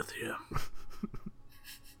anywhere with you."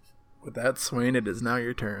 With that, Swain, it is now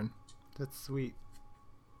your turn. That's sweet.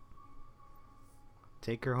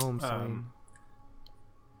 Take her home, Swain.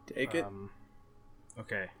 Take it.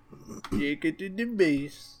 Okay. Take it to the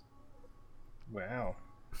base. Wow.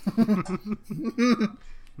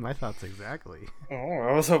 My thoughts exactly. Oh,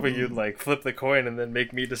 I was hoping you'd like flip the coin and then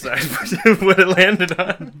make me decide what it landed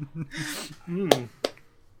on.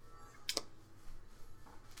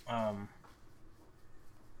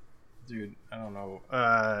 Dude, I don't know.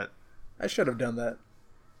 I should have done that.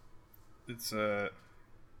 It's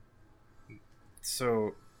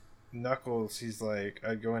so Knuckles, he's like,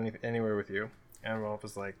 "I'd go anywhere with you," and Rolf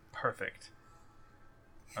is like, "Perfect."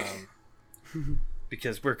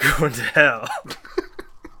 Because we're going to hell.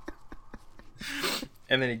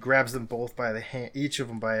 And then he grabs them both by the hand, each of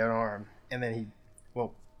them by an arm, and then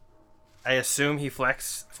I assume he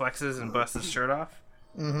flexes and busts his shirt off.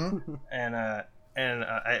 Mm-hmm. And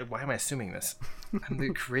why am I assuming this? I'm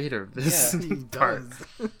the creator of this He part. does.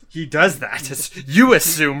 He does that. You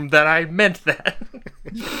assume that I meant that.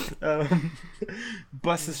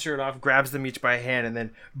 Busts his shirt off, grabs them each by a hand, and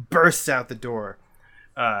then bursts out the door.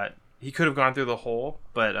 He could have gone through the hole,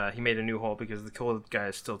 but he made a new hole because the cold guy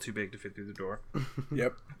is still too big to fit through the door.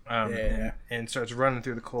 Yep. And starts running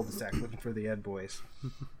through the cul-de-sac looking for the Ed boys.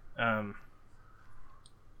 As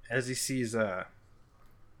he sees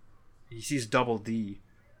Double D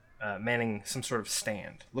manning some sort of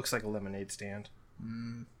stand. Looks like a lemonade stand.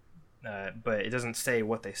 But it doesn't say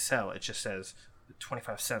what they sell. It just says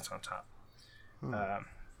 25 cents on top.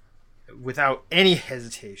 Without any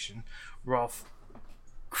hesitation, Rolf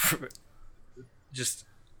just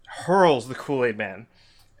hurls the Kool-Aid Man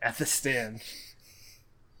at the stand.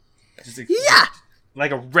 Just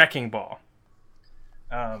like a wrecking ball.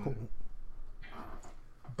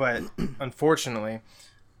 But unfortunately,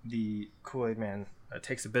 the Kool-Aid Man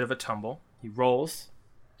takes a bit of a tumble. He rolls,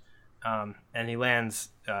 and he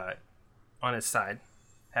lands on his side,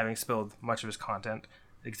 having spilled much of his content,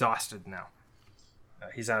 exhausted now.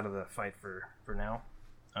 He's out of the fight for now.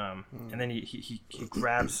 And then he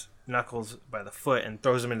grabs Knuckles by the foot and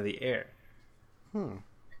throws him into the air.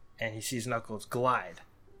 And he sees Knuckles glide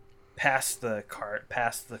past the cart,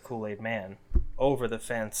 past the Kool-Aid Man, over the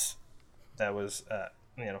fence that was,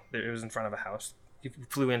 it was in front of a house. He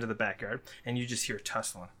flew into the backyard, and you just hear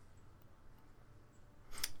tussling.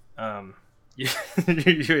 You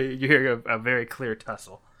hear a very clear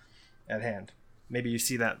tussle at hand. Maybe you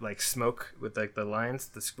see that like smoke with like the lines,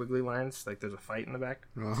 the squiggly lines, like there's a fight in the back.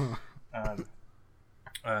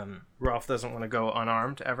 Rolf doesn't want to go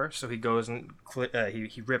unarmed ever, so he goes and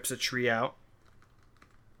he rips a tree out.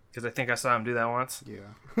 Because I think I saw him do that once.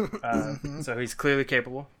 Yeah. So he's clearly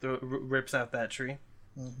capable. Rips out that tree.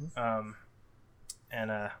 And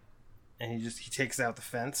he takes out the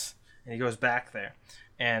fence and he goes back there,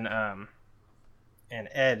 and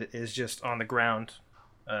Ed is just on the ground,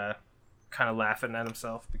 kind of laughing at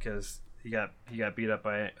himself because he got beat up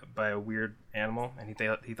by a weird animal, and he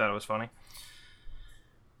thought it was funny.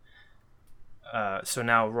 So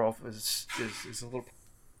now Rolf is a little.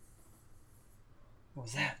 What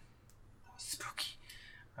was that? That was spooky.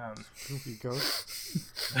 Spooky ghost.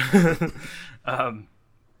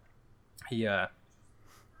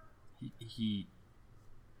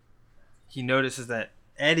 He notices that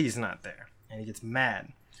Eddie's not there, and he gets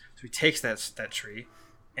mad. So he takes that tree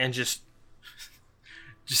and just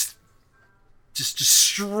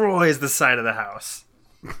destroys the side of the house.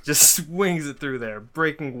 Just swings it through there,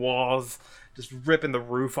 breaking walls, just ripping the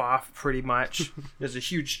roof off pretty much. There's a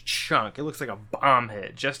huge chunk. It looks like a bomb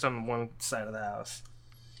hit just on one side of the house.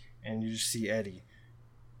 And you just see Eddie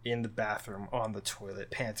in the bathroom on the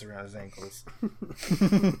toilet, pants around his ankles.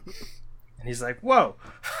 And he's like, whoa!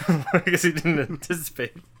 Because he didn't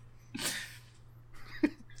anticipate.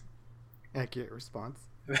 Accurate response.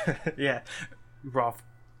 Yeah. Rolf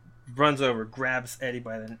runs over, grabs Eddie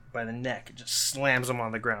by the neck, and just slams him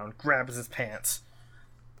on the ground, grabs his pants,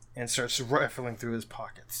 and starts rifling through his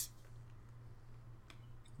pockets.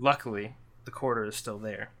 Luckily, the quarter is still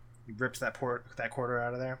there. He rips that quarter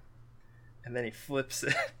out of there, and then he flips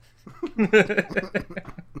it.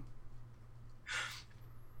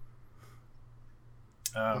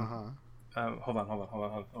 Hold on.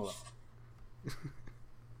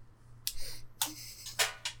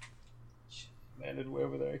 Landed way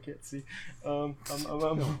over there. I can't see. Stop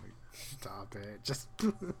it. Just.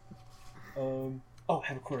 Oh, I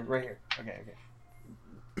have a quarter right here. Okay.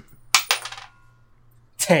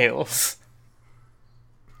 Tails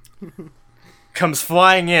comes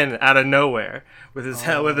flying in out of nowhere with his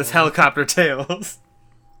helicopter tails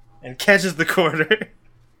and catches the quarter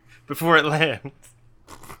before it lands.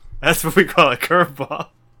 That's what we call a curveball.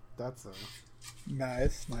 That's a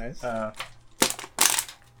nice.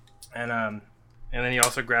 And then he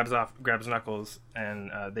also grabs Knuckles,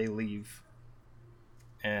 and they leave.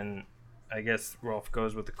 And I guess Rolf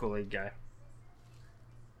goes with the Kool-Aid guy.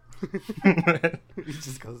 He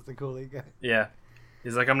just goes with the Kool-Aid guy. Yeah.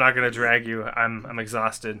 He's like, I'm not going to drag you. I'm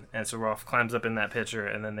exhausted. And so Rolf climbs up in that pitcher,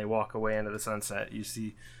 and then they walk away into the sunset. You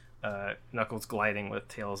see Knuckles gliding with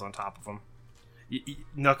Tails on top of him.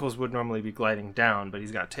 Knuckles would normally be gliding down, but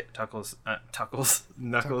he's got Knuckles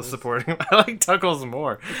supporting him. I like Tuckles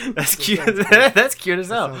more. That's cute. That's cute as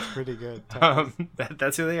hell. That sounds pretty good.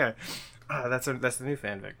 That's who they are. That's the new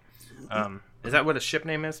fanfic. Is that what a ship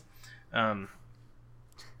name is? And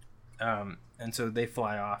so they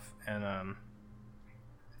fly off, and I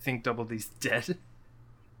think Double D's dead.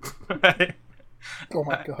 Oh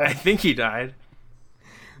my god! I think he died.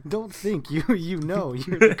 Don't think you know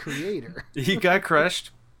you're the creator. He got crushed.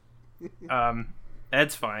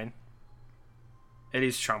 Ed's fine.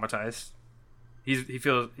 Eddie's traumatized.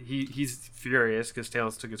 He's furious because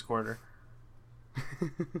Tails took his quarter.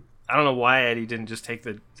 I don't know why Eddie didn't just take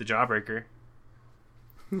the Jawbreaker.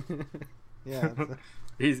 Yeah.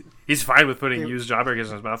 He's fine with putting used Jawbreakers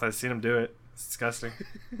in his mouth. I've seen him do it. It's disgusting.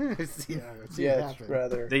 Yeah, it's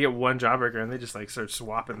rather. They get one Jawbreaker and they just start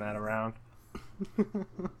swapping that around.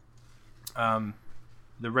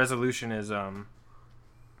 The resolution is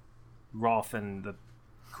Rolf and the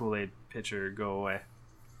Kool-Aid pitcher go away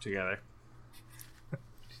together.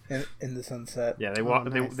 In the sunset. Yeah, they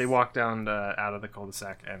walk. Nice. They walk down out of the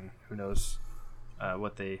cul-de-sac, and who knows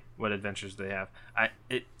what adventures they have.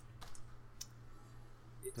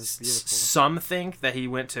 Some think that he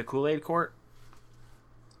went to Kool-Aid Court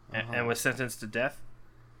and was sentenced to death.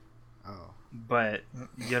 Oh. But,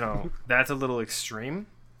 that's a little extreme.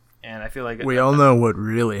 And I feel like... We all know what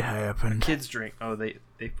really happened. Kids drink... Oh, they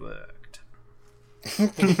fucked.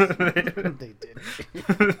 They did.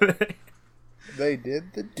 They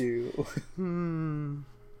did the do.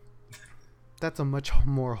 That's a much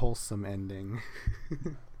more wholesome ending.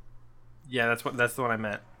 Yeah, that's the one I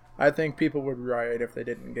meant. I think people would riot if they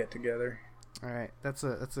didn't get together. All right, that's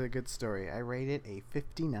a good story. I rate it a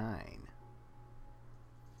 59.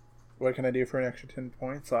 What can I do for an extra 10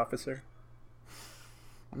 points, officer?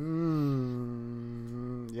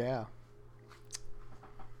 Yeah.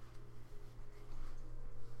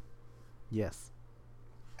 Yes.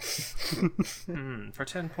 For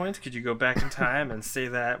 10 points, could you go back in time and say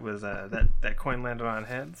that was that coin landed on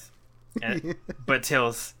heads? But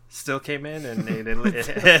Tails still came in, and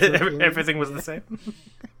everything was the same.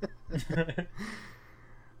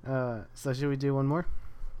 So should we do one more?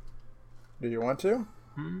 Do you want to?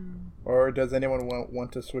 Or does anyone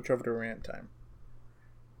want to switch over to rant time?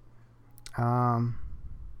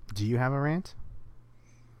 Do you have a rant?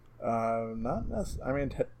 Not necessarily. I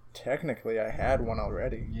mean, technically, I had one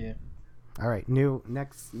already. Yeah. All right, new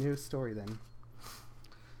story then.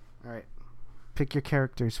 All right, pick your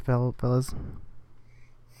characters, fellas.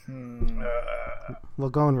 We'll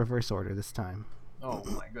go in reverse order this time. Oh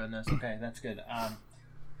my goodness. Okay, that's good. Let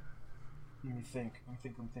me think.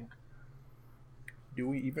 Do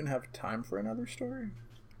we even have time for another story?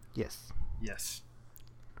 Yes. Yes.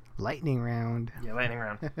 Lightning round. Yeah, lightning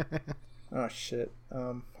round. Oh shit.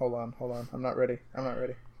 Hold on. I'm not ready.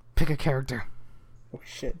 Pick a character. Oh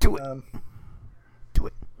shit. Do it. Do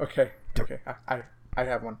it. Okay. I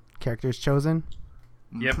have one. Characters chosen.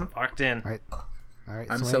 Yep, locked in. All right.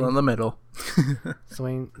 I'm Swain, still in the middle.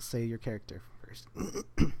 Swain, say your character first.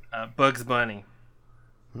 Bugs Bunny.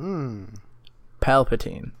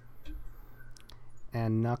 Palpatine.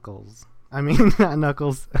 And Knuckles. I mean, not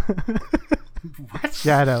Knuckles. What?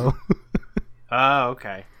 Shadow. Oh,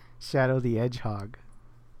 okay. Shadow the Hedgehog.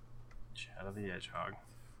 Shadow the Hedgehog.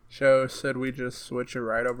 So, should we just switch it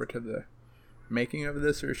right over to the making of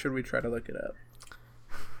this, or should we try to look it up?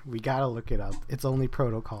 We gotta look it up. It's only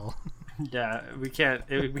protocol. Yeah, we can't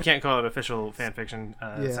call it official fanfiction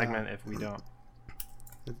segment if we don't.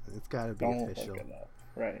 It's gotta be Don't official. look it up.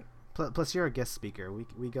 Right. Plus, you're a guest speaker.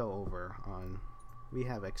 We go over on. We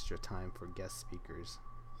have extra time for guest speakers.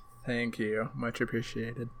 Thank you. Much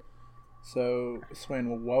appreciated. So,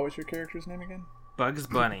 Swain, what was your character's name again? Bugs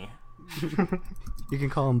Bunny. You can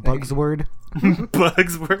call him Bugsword.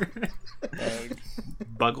 Bugsword. Bugs.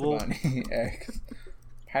 Buggle. Bunny. X.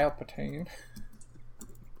 Palpatine.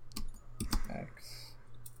 X.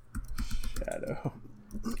 Shadow.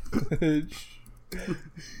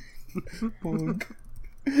 Bug.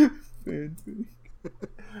 Fanfic.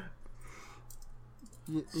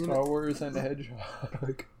 Star Wars and the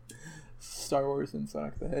Hedgehog. Star Wars and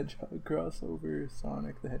Sonic the Hedgehog crossover.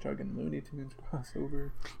 Sonic the Hedgehog and Looney Tunes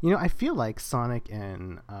crossover. I feel like Sonic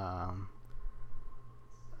and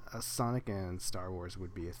Star Wars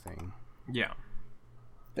would be a thing. Yeah.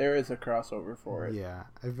 There is a crossover for it. Yeah,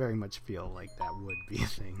 I very much feel like that would be a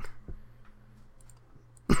thing.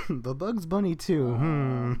 But Bugs Bunny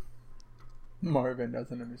too. Marvin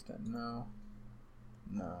doesn't understand. No.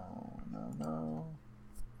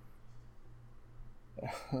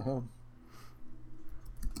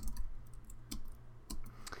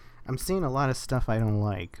 I'm seeing a lot of stuff I don't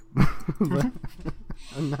like, but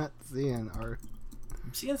I'm not seeing our.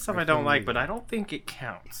 I'm seeing stuff I don't like, but I don't think it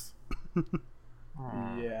counts.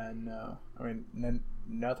 Yeah, no. I mean,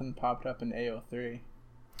 nothing popped up in AO3.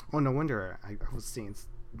 Oh, no wonder I was seeing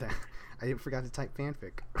that. I forgot to type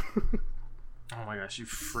fanfic. Oh my gosh, you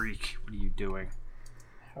freak! What are you doing?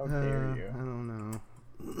 How dare you? I don't know.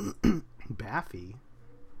 Baffy.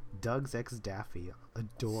 Doug's ex Daffy.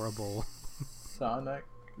 Adorable. Sonic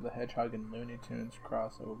the Hedgehog and Looney Tunes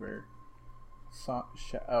crossover.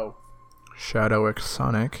 Shadow X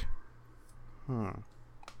Sonic.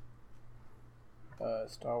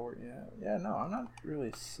 Star Wars. Yeah. No, I'm not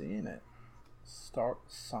really seeing it.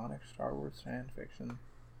 Sonic Star Wars fan fiction.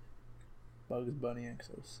 Bugs Bunny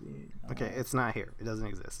XOC. No. Okay, it's not here. It doesn't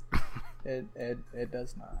exist. It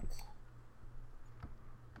does not.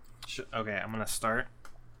 Okay, I'm gonna start.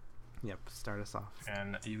 Yep, start us off.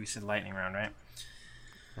 And we said lightning round, right?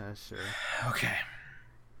 Sure. Okay.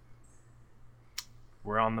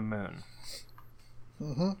 We're on the moon.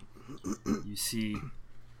 You see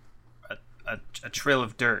a trail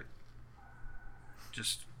of dirt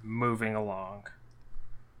just moving along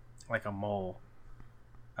like a mole,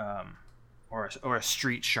 or a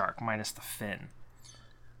street shark minus the fin,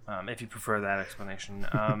 if you prefer that explanation.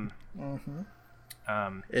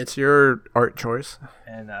 It's your art choice.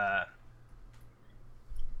 And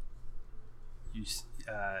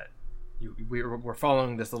we're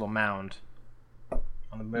following this little mound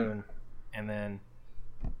on the moon, and then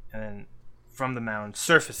from the mound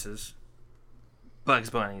surfaces Bugs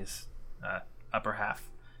Bunny's upper half,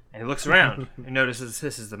 and he looks around and notices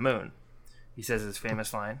this is the moon. He says his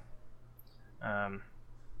famous line.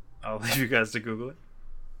 I'll leave you guys to Google it.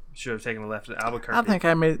 Should have taken a left at Albuquerque. I think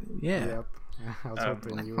I made. Yeah. Yep. I was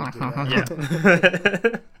hoping you would do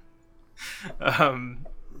that.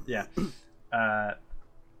 Yeah. Yeah.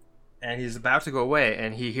 And he's about to go away,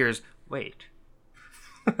 and he hears, "Wait."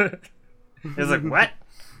 He's like, "What?"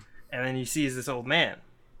 And then he sees this old man,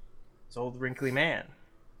 this old wrinkly man,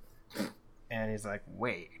 and he's like,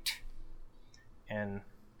 "Wait." and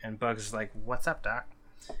Bugs is like, "What's up, Doc?"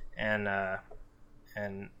 And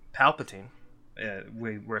Palpatine,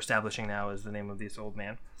 we're establishing now is the name of this old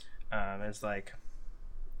man, is like,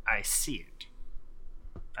 "I see it.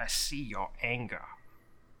 I see your anger."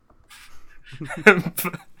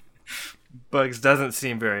 Bugs doesn't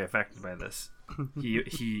seem very affected by this.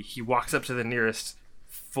 He walks up to the nearest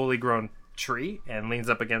fully grown tree and leans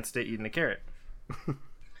up against it, eating a carrot.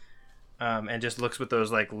 And just looks with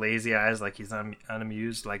those like lazy eyes, like he's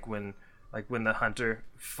unamused, like when the hunter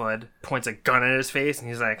Fudd points a gun at his face and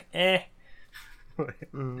he's like, "Eh."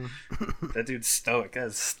 That dude's stoic.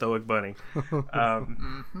 That's stoic bunny.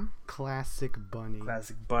 Classic bunny.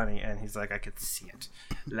 Classic bunny, and he's like, "I could see it.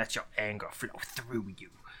 Let your anger flow through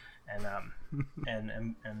you." And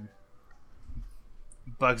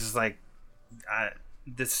Bugs is like, I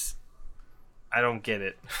don't get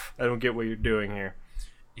it. I don't get what you're doing here.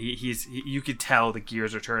 You could tell the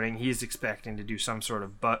gears are turning. He's expecting to do some sort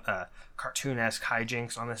of cartoon-esque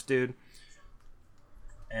hijinks on this dude,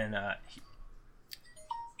 and I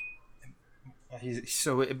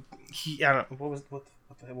don't. What was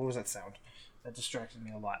that sound? That distracted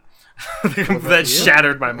me a lot. That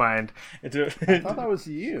shattered my mind. I thought that was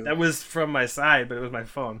you. That was from my side, but it was my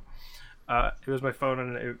phone. It was my phone,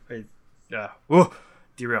 and it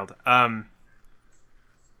derailed.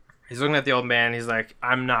 He's looking at the old man. He's like,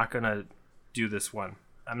 "I'm not gonna do this one.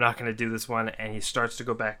 I'm not gonna do this one." And he starts to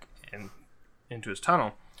go back into his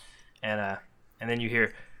tunnel, and then you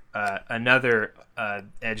hear another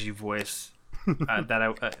edgy voice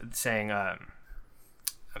saying, "I'm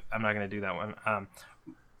not gonna do that one."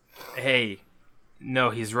 Hey,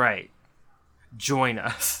 no, he's right. Join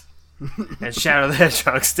us. And Shadow the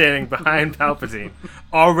Hedgehog standing behind Palpatine,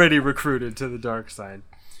 already recruited to the dark side.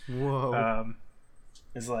 Whoa.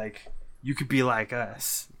 Is like, "You could be like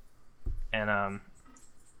us." And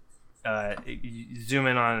you zoom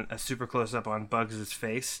in on a super close up on Bugs'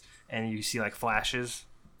 face, and you see like flashes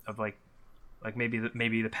of like maybe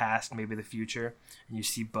the past, maybe the future, and you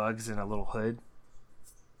see Bugs in a little hood.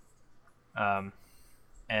 And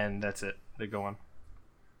that's it. They go on.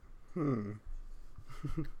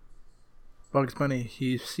 Bugs Bunny,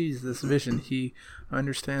 he sees this vision. He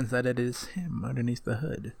understands that it is him underneath the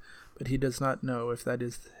hood, but he does not know if that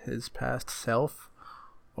is his past self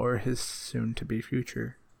or his soon-to-be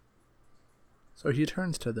future. So he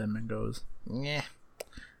turns to them and goes, "Yeah,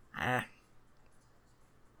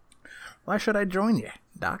 why should I join you,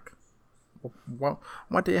 Doc? What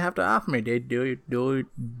do you have to offer me? Do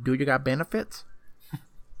you got benefits?"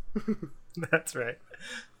 That's right.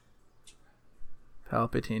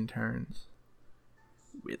 Palpatine turns.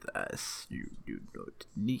 "With us, you do not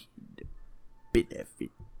need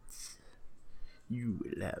benefits. You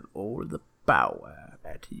will have all the power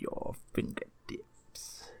at your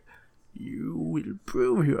fingertips. You will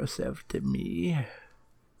prove yourself to me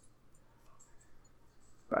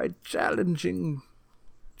by challenging.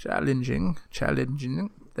 That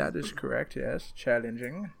is correct, yes,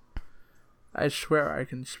 challenging. I swear I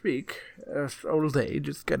can speak. Old age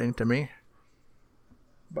is getting to me.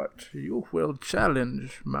 But you will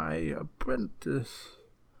challenge my apprentice.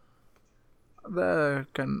 There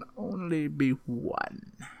can only be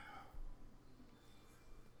one."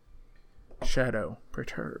 Shadow,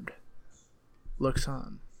 perturbed, looks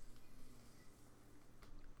on.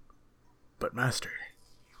 "But Master,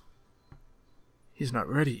 he's not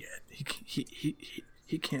ready yet. He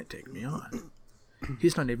can't take me on.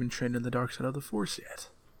 He's not even trained in the dark side of the Force yet."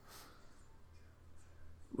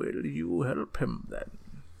 "Will you help him then?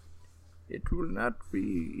 It will not be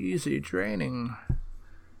easy training,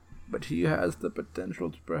 but he has the potential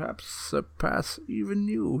to perhaps surpass even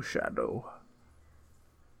you, Shadow.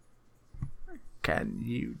 Can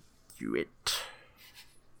you do it?"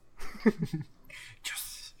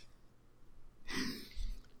 Yes.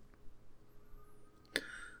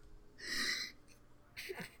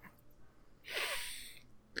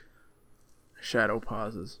 Shadow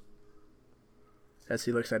pauses as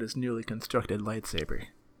he looks at his newly constructed lightsaber.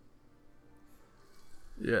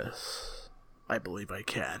 "Yes, I believe I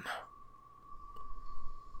can.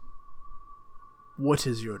 What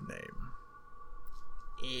is your name?"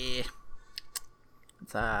 It's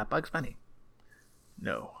Bugs Bunny."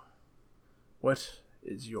 "No. What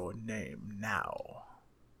is your name now?"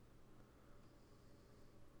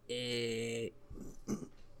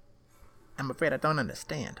 I'm afraid I don't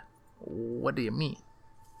understand. What do you mean?"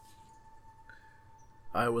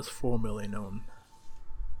 "I was formerly known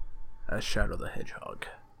as Shadow the Hedgehog.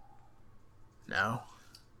 Now,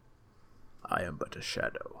 I am but a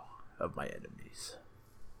shadow of my enemies.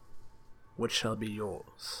 What shall be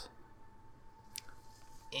yours?"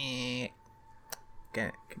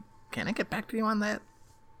 can I get back to you on that?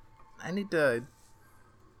 I need to.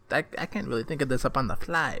 I can't really think of this up on the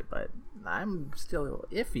fly, but I'm still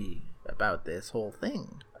iffy about this whole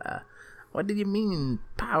thing. What do you mean,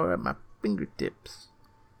 power at my fingertips?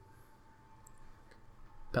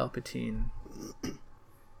 Palpatine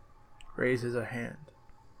raises a hand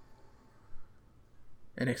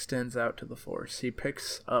and extends out to the Force. He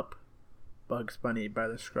picks up Bugs Bunny by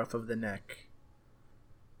the scruff of the neck,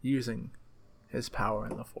 using his power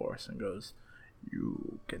in the Force, and goes,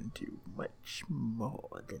 "You can do much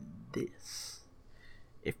more than this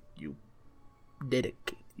if you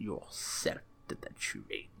dedicate yourself to the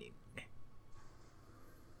training.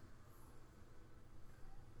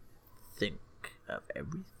 Think of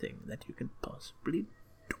everything that you can possibly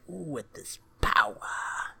do with this power.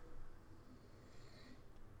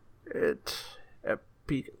 It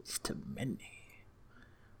appeals to many,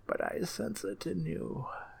 but I sense it in you.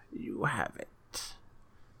 You have it.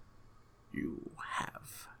 You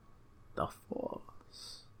have the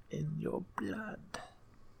Force in your blood,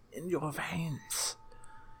 in your veins.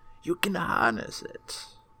 You can harness it.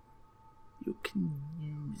 You can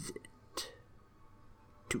use it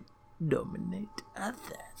to dominate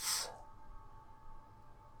others."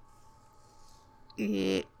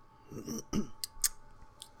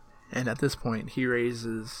 And at this point, he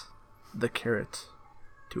raises the carrot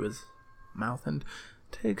to his mouth and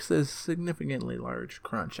takes a significantly large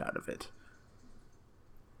crunch out of it,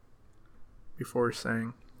 before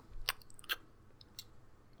saying,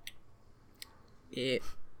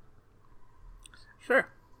 "Sure.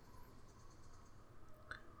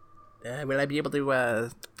 Will I be able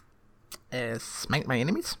to smite my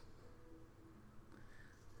enemies?"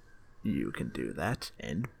 "You can do that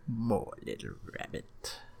and more, little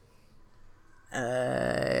rabbit.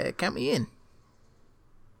 Count me in."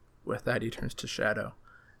 With that, he turns to Shadow.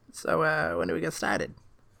 "So, when do we get started?"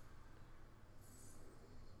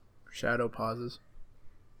 Shadow pauses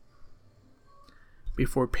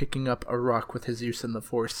before picking up a rock with his use in the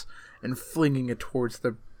Force and flinging it towards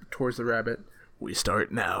the rabbit. "We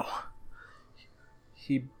start now."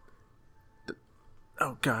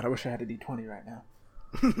 Oh god, I wish I had a D20 right now.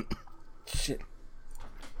 Shit.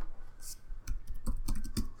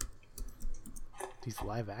 These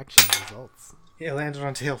live action results. Yeah, landed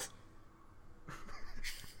on tails.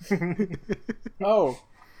 Oh.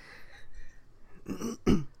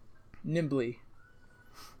 Nimbly,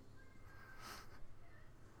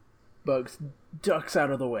 Bugs ducks out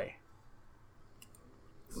of the way.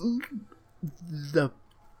 The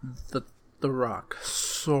rock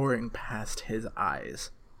soaring past his eyes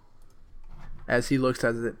as he looks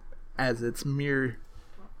at it as it's mere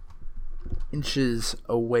inches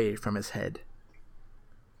away from his head,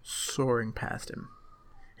 soaring past him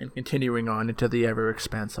and continuing on into the ever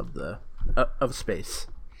expanse of space.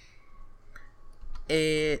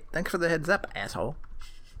 Thanks for the heads up, asshole.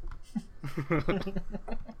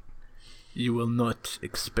 You will not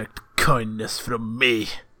expect kindness from me.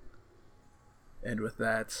 And with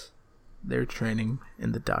that, their training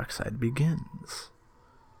in the dark side begins.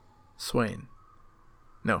 Swain.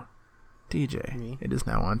 No, DJ. Me? It is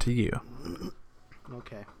now on to you.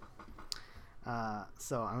 Okay.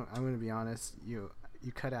 So I'm going to be honest. You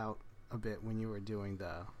cut out a bit when you were doing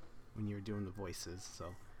the voices,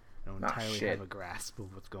 so I don't entirely have a grasp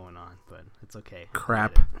of what's going on, but it's okay.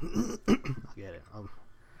 Crap. I'll get it.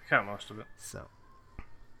 Got most of it.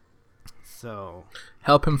 So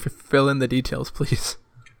help him fill in the details, please.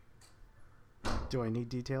 Do I need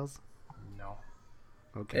details? No.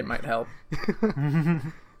 Okay. It might help.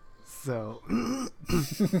 So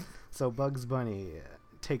Bugs Bunny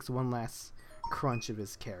takes one last crunch of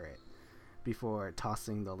his carrot before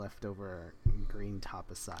tossing the leftover green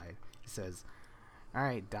top aside. He says, "All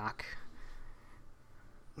right, Doc,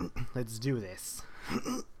 let's do this."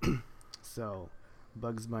 So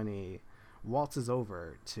Bugs Bunny waltzes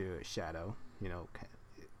over to Shadow,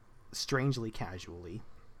 strangely casually,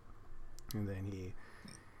 and then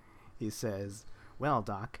he says, "Well,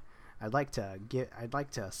 Doc, I'd like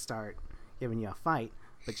to start giving you a fight,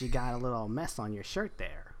 but you got a little mess on your shirt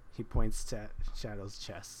there." He points to Shadow's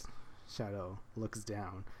chest. Shadow looks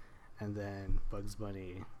down, and then Bugs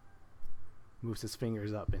Bunny moves his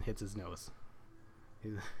fingers up and hits his nose.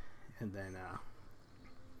 And then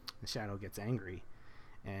Shadow gets angry,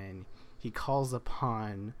 and he calls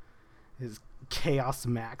upon his Chaos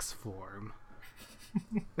Max form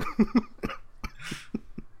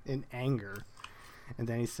in anger. And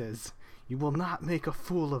then he says, "You will not make a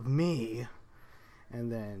fool of me."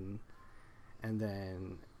 And then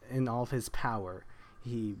in all of his power,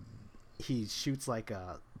 he shoots like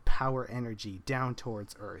a power energy down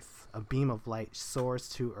towards Earth. A beam of light soars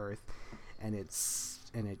to Earth, and it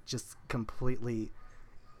just completely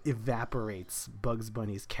evaporates Bugs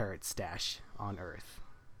Bunny's carrot stash on Earth.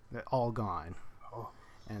 They're all gone. Oh.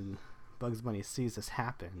 And Bugs Bunny sees this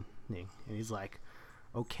happening, and he's like,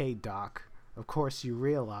 "Okay, Doc, of course you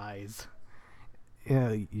realize."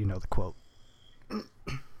 You know the quote.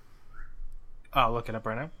 I'll look it up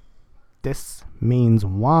right now. This means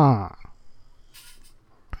wah.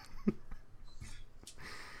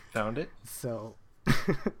 Found it. So,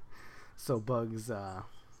 so Bugs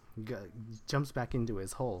jumps back into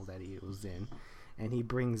his hole that he was in, and he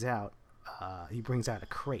brings out a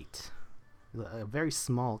crate, a very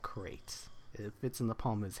small crate. It fits in the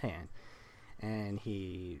palm of his hand, and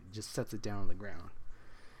he just sets it down on the ground.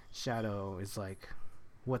 Shadow is like,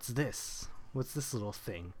 "What's this? What's this little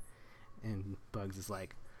thing?" And Bugs is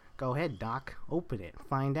like, "Go ahead, Doc. Open it.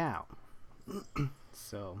 Find out."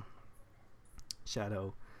 So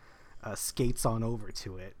Shadow skates on over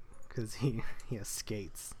to it because he has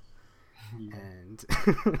skates. Yeah.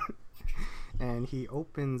 And he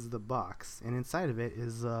opens the box, and inside of it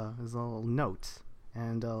is a little note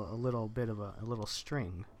and a little bit of a little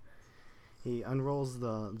string. He unrolls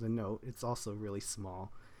the note. It's also really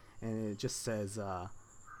small, and it just says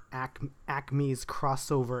Acme's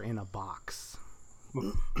crossover in a box.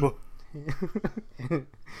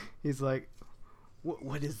 He's like,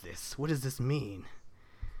 what is this? What does this mean?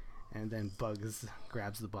 And then Bugs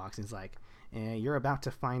grabs the box and he's like, "You're about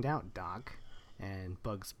to find out, Doc." And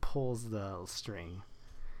Bugs pulls the string,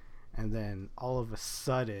 and then all of a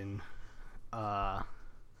sudden, freaking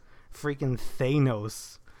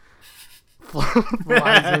Thanos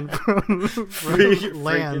flies in from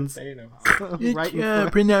lands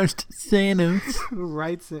right pronounced Thanos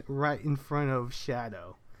right in front of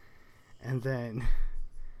Shadow, and then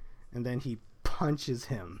he punches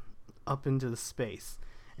him up into the space,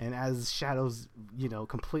 and as Shadow's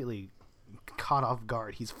completely caught off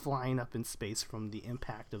guard, he's flying up in space from the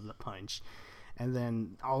impact of the punch, and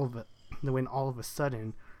then all of a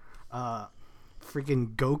sudden,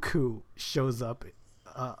 freaking Goku shows up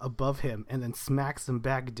above him and then smacks him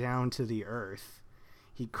back down to the earth.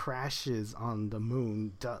 He crashes on the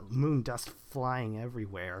moon, moon dust flying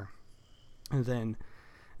everywhere, and then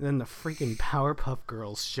the freaking Powerpuff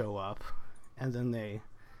Girls show up, and then they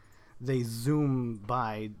zoom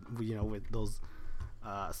by, with those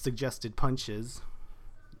suggested punches,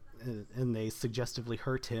 and they suggestively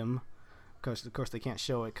hurt him. Of course, they can't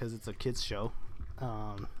show it because it's a kids show.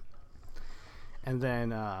 And then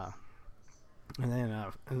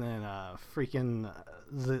freaking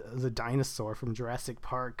the dinosaur from Jurassic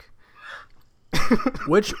Park.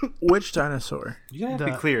 Which dinosaur? You gotta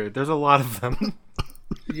be clear. There's a lot of them.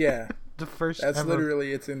 Yeah, that's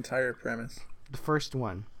literally its entire premise. The first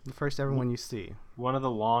ever one you see. One of the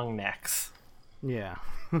long necks. Yeah.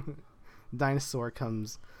 Dinosaur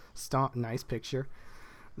comes nice picture.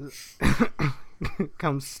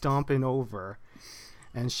 Comes stomping over,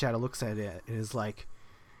 and Shadow looks at it and is like,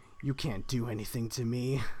 "You can't do anything to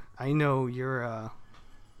me. I know you're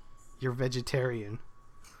vegetarian."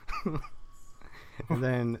 And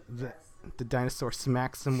then the dinosaur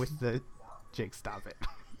smacks him with the Jake, stop it.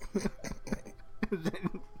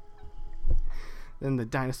 Then the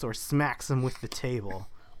dinosaur smacks him with the tail,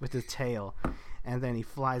 and then he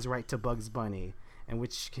flies right to Bugs Bunny, in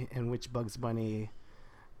which Bugs Bunny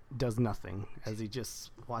does nothing as he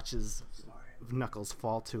just watches Knuckles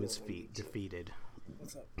fall to his feet, defeated.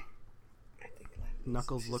 What's up?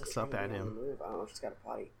 Knuckles looks up at him. I don't know if she's got a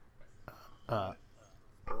potty.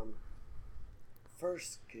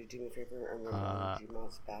 First, could you do me a favor and run down to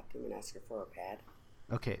Gmod's bathroom and ask her for a pad?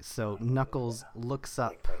 Okay, so Knuckles looks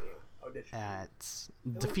up at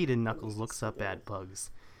defeated Knuckles looks up at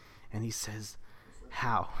Bugs, and he says,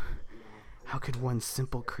 How could one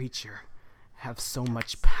simple creature have so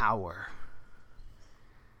much power?"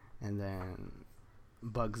 And then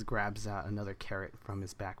Bugs grabs out another carrot from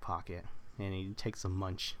his back pocket, and he takes a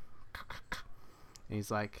munch. And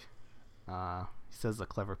he's like, he says a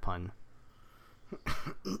clever pun.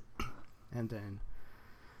 And then...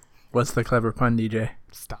 What's the clever pun, DJ?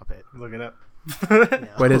 Stop it. Look it up. Yeah,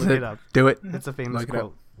 what is it? Do it. It's a famous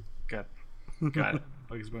quote. Got it.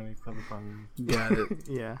 Bugs Bunny, clever pun. Got it.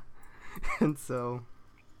 Yeah. And so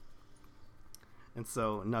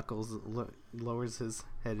Knuckles lowers his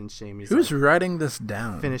head in shame. He's Who's like, writing this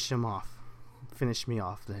down? "Finish him off. Finish me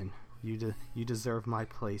off, then. You deserve my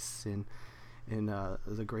place in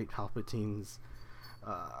the great Palpatine's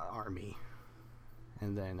army."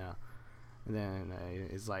 And then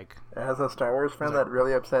he's like, As a Star Wars fan, that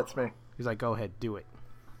really upsets me. He's like, "Go ahead, do it."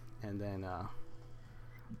 And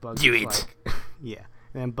Bugs Do is it. like, yeah.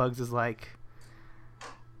 And then Bugs is like,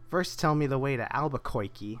 first tell me the way to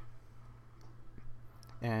Albuquerque,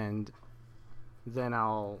 and then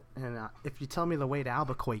if you tell me the way to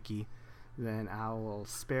Albuquerque, then I will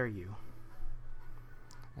spare you.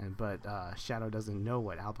 But Shadow doesn't know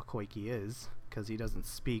what Albuquerque is because he doesn't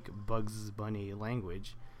speak Bugs Bunny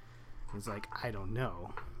language. He's like, I don't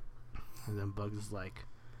know. And then Bugs is like,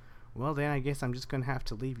 well, then I guess I'm just gonna have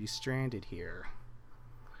to leave you stranded here.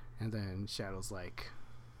 And then Shadow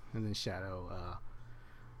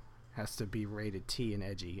has to be rated T and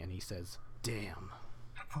edgy, and he says, damn.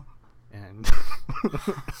 And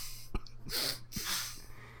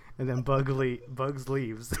and then Bugs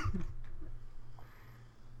leaves.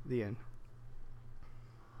 The end.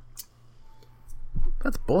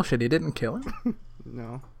 That's bullshit. He didn't kill him.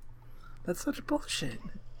 No. That's such bullshit.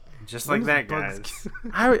 Just When like that, does Bugs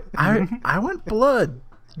guys. I want blood.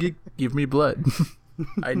 Give me blood.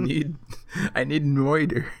 I need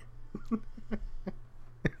moiter.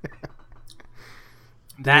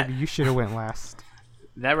 That Dude, you should have went last.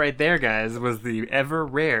 that right there, guys, was the ever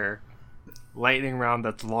rare lightning round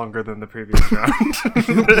that's longer than the previous round.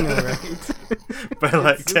 No, right? By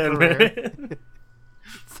like It's 10 super rare. minutes.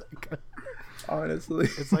 Honestly.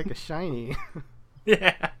 It's like a shiny.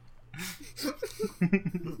 Yeah.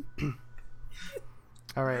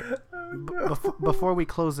 All right. Before we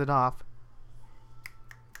close it off,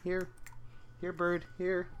 here, bird,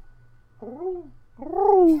 here. Oh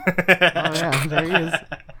yeah, there he is.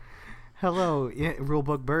 Hello,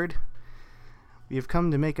 Rulebook Bird. We have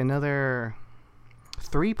come to make another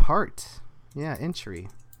 3-part, entry.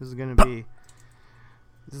 This is gonna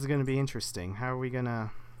be interesting. How are we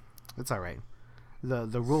gonna? It's all right. The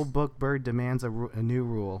Rulebook Bird demands a new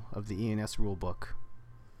rule of the ENS rulebook.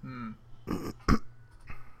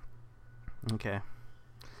 Okay.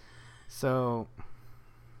 So,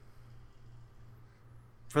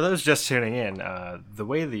 For those just tuning in, the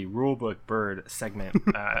way the Rulebook Bird segment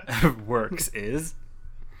works is...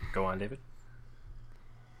 Go on, David.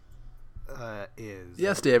 is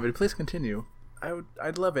Yes, David. Please continue.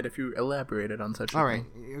 I'd love it if you elaborated on such. all right.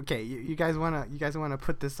 Okay, you guys wanna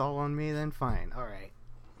put this all on me? Then fine. All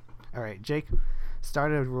right. Jake,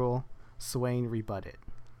 start a rule. Swain, rebut it,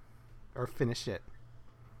 or finish it.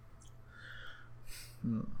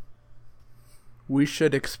 We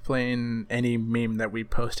should explain any meme that we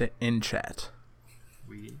post in chat.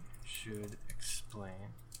 We should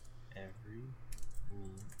explain every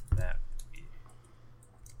meme that we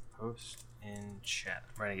post in chat.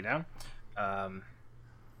 Writing it down.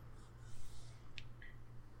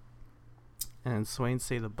 And Swain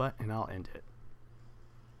say the but, and I'll end it.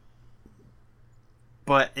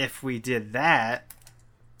 But if we did that...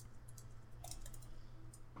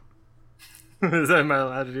 Am I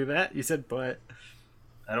allowed to do that? You said but.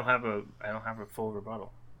 I don't have a full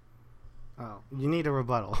rebuttal. Oh, you need a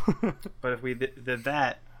rebuttal. But if we did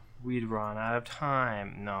that, we'd run out of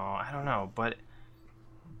time. No, I don't know. But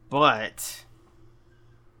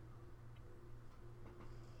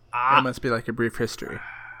It must be like a brief history.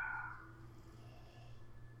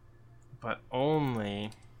 But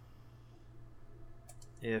only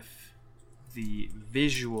if the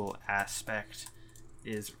visual aspect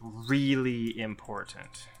is really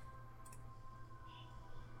important.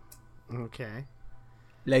 Okay.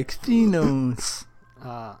 Like Xenos.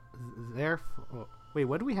 Wait,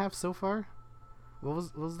 what do we have so far? What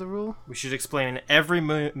was the rule? We should explain every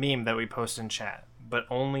meme that we post in chat, but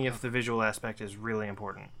only if the visual aspect is really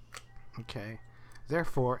important. Okay.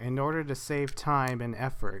 Therefore, in order to save time and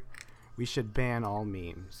effort, we should ban all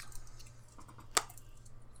memes.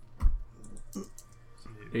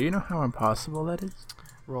 Do you know how impossible that is?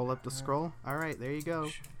 Roll up the scroll. All right, there you go.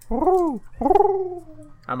 I'm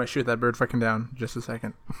gonna shoot that bird fucking down. Just a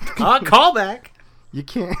second. Callback. You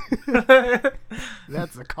can't.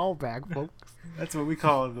 That's a callback, folks. That's what we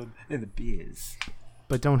call it in the biz.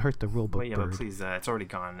 But don't hurt the rulebook Wait, yeah, bird. but please, it's already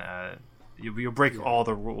gone. You'll break all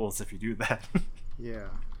the rules if you do that. Yeah.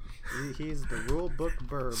 He's the rulebook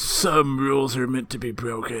bird. Some rules are meant to be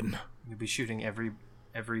broken. You'll be shooting every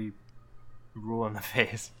rule in the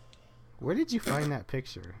face. Where did you find that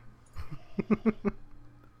picture?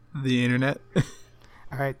 The internet.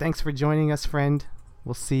 All right, thanks for joining us, friend.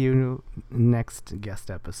 We'll see you next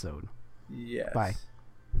guest episode. Yes. Bye.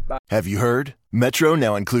 Have you heard? Metro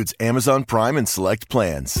now includes Amazon Prime and select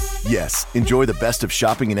plans. Yes, enjoy the best of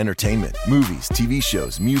shopping and entertainment, movies, TV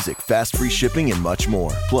shows, music, fast free shipping, and much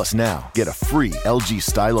more. Plus now, get a free LG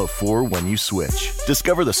Stylo 4 when you switch.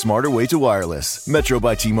 Discover the smarter way to wireless. Metro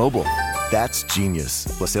by T-Mobile. That's genius.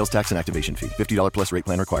 Plus sales tax and activation fee. $50 plus rate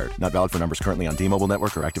plan required. Not valid for numbers currently on D-Mobile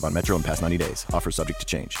network or active on Metro in past 90 days. Offer subject to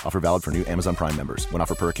change. Offer valid for new Amazon Prime members. When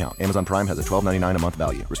offer per account. Amazon Prime has a $12.99 a month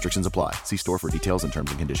value. Restrictions apply. See store for details and terms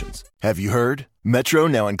and conditions. Have you heard? Metro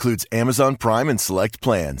now includes Amazon Prime and select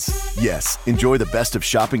plans. Yes, enjoy the best of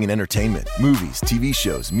shopping and entertainment, movies, TV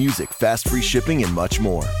shows, music, fast free shipping, and much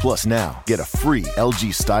more. Plus now, get a free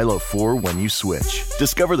LG Stylo 4 when you switch.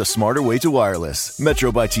 Discover the smarter way to wireless.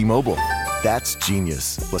 Metro by T-Mobile. That's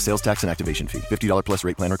genius. Plus sales tax and activation fee. $50 plus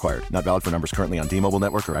rate plan required. Not valid for numbers currently on D-Mobile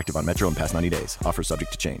network or active on Metro in past 90 days. Offer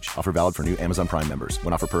subject to change. Offer valid for new Amazon Prime members.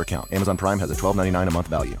 When offer per account. Amazon Prime has a $12.99 a month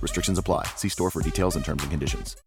value. Restrictions apply. See store for details and terms and conditions.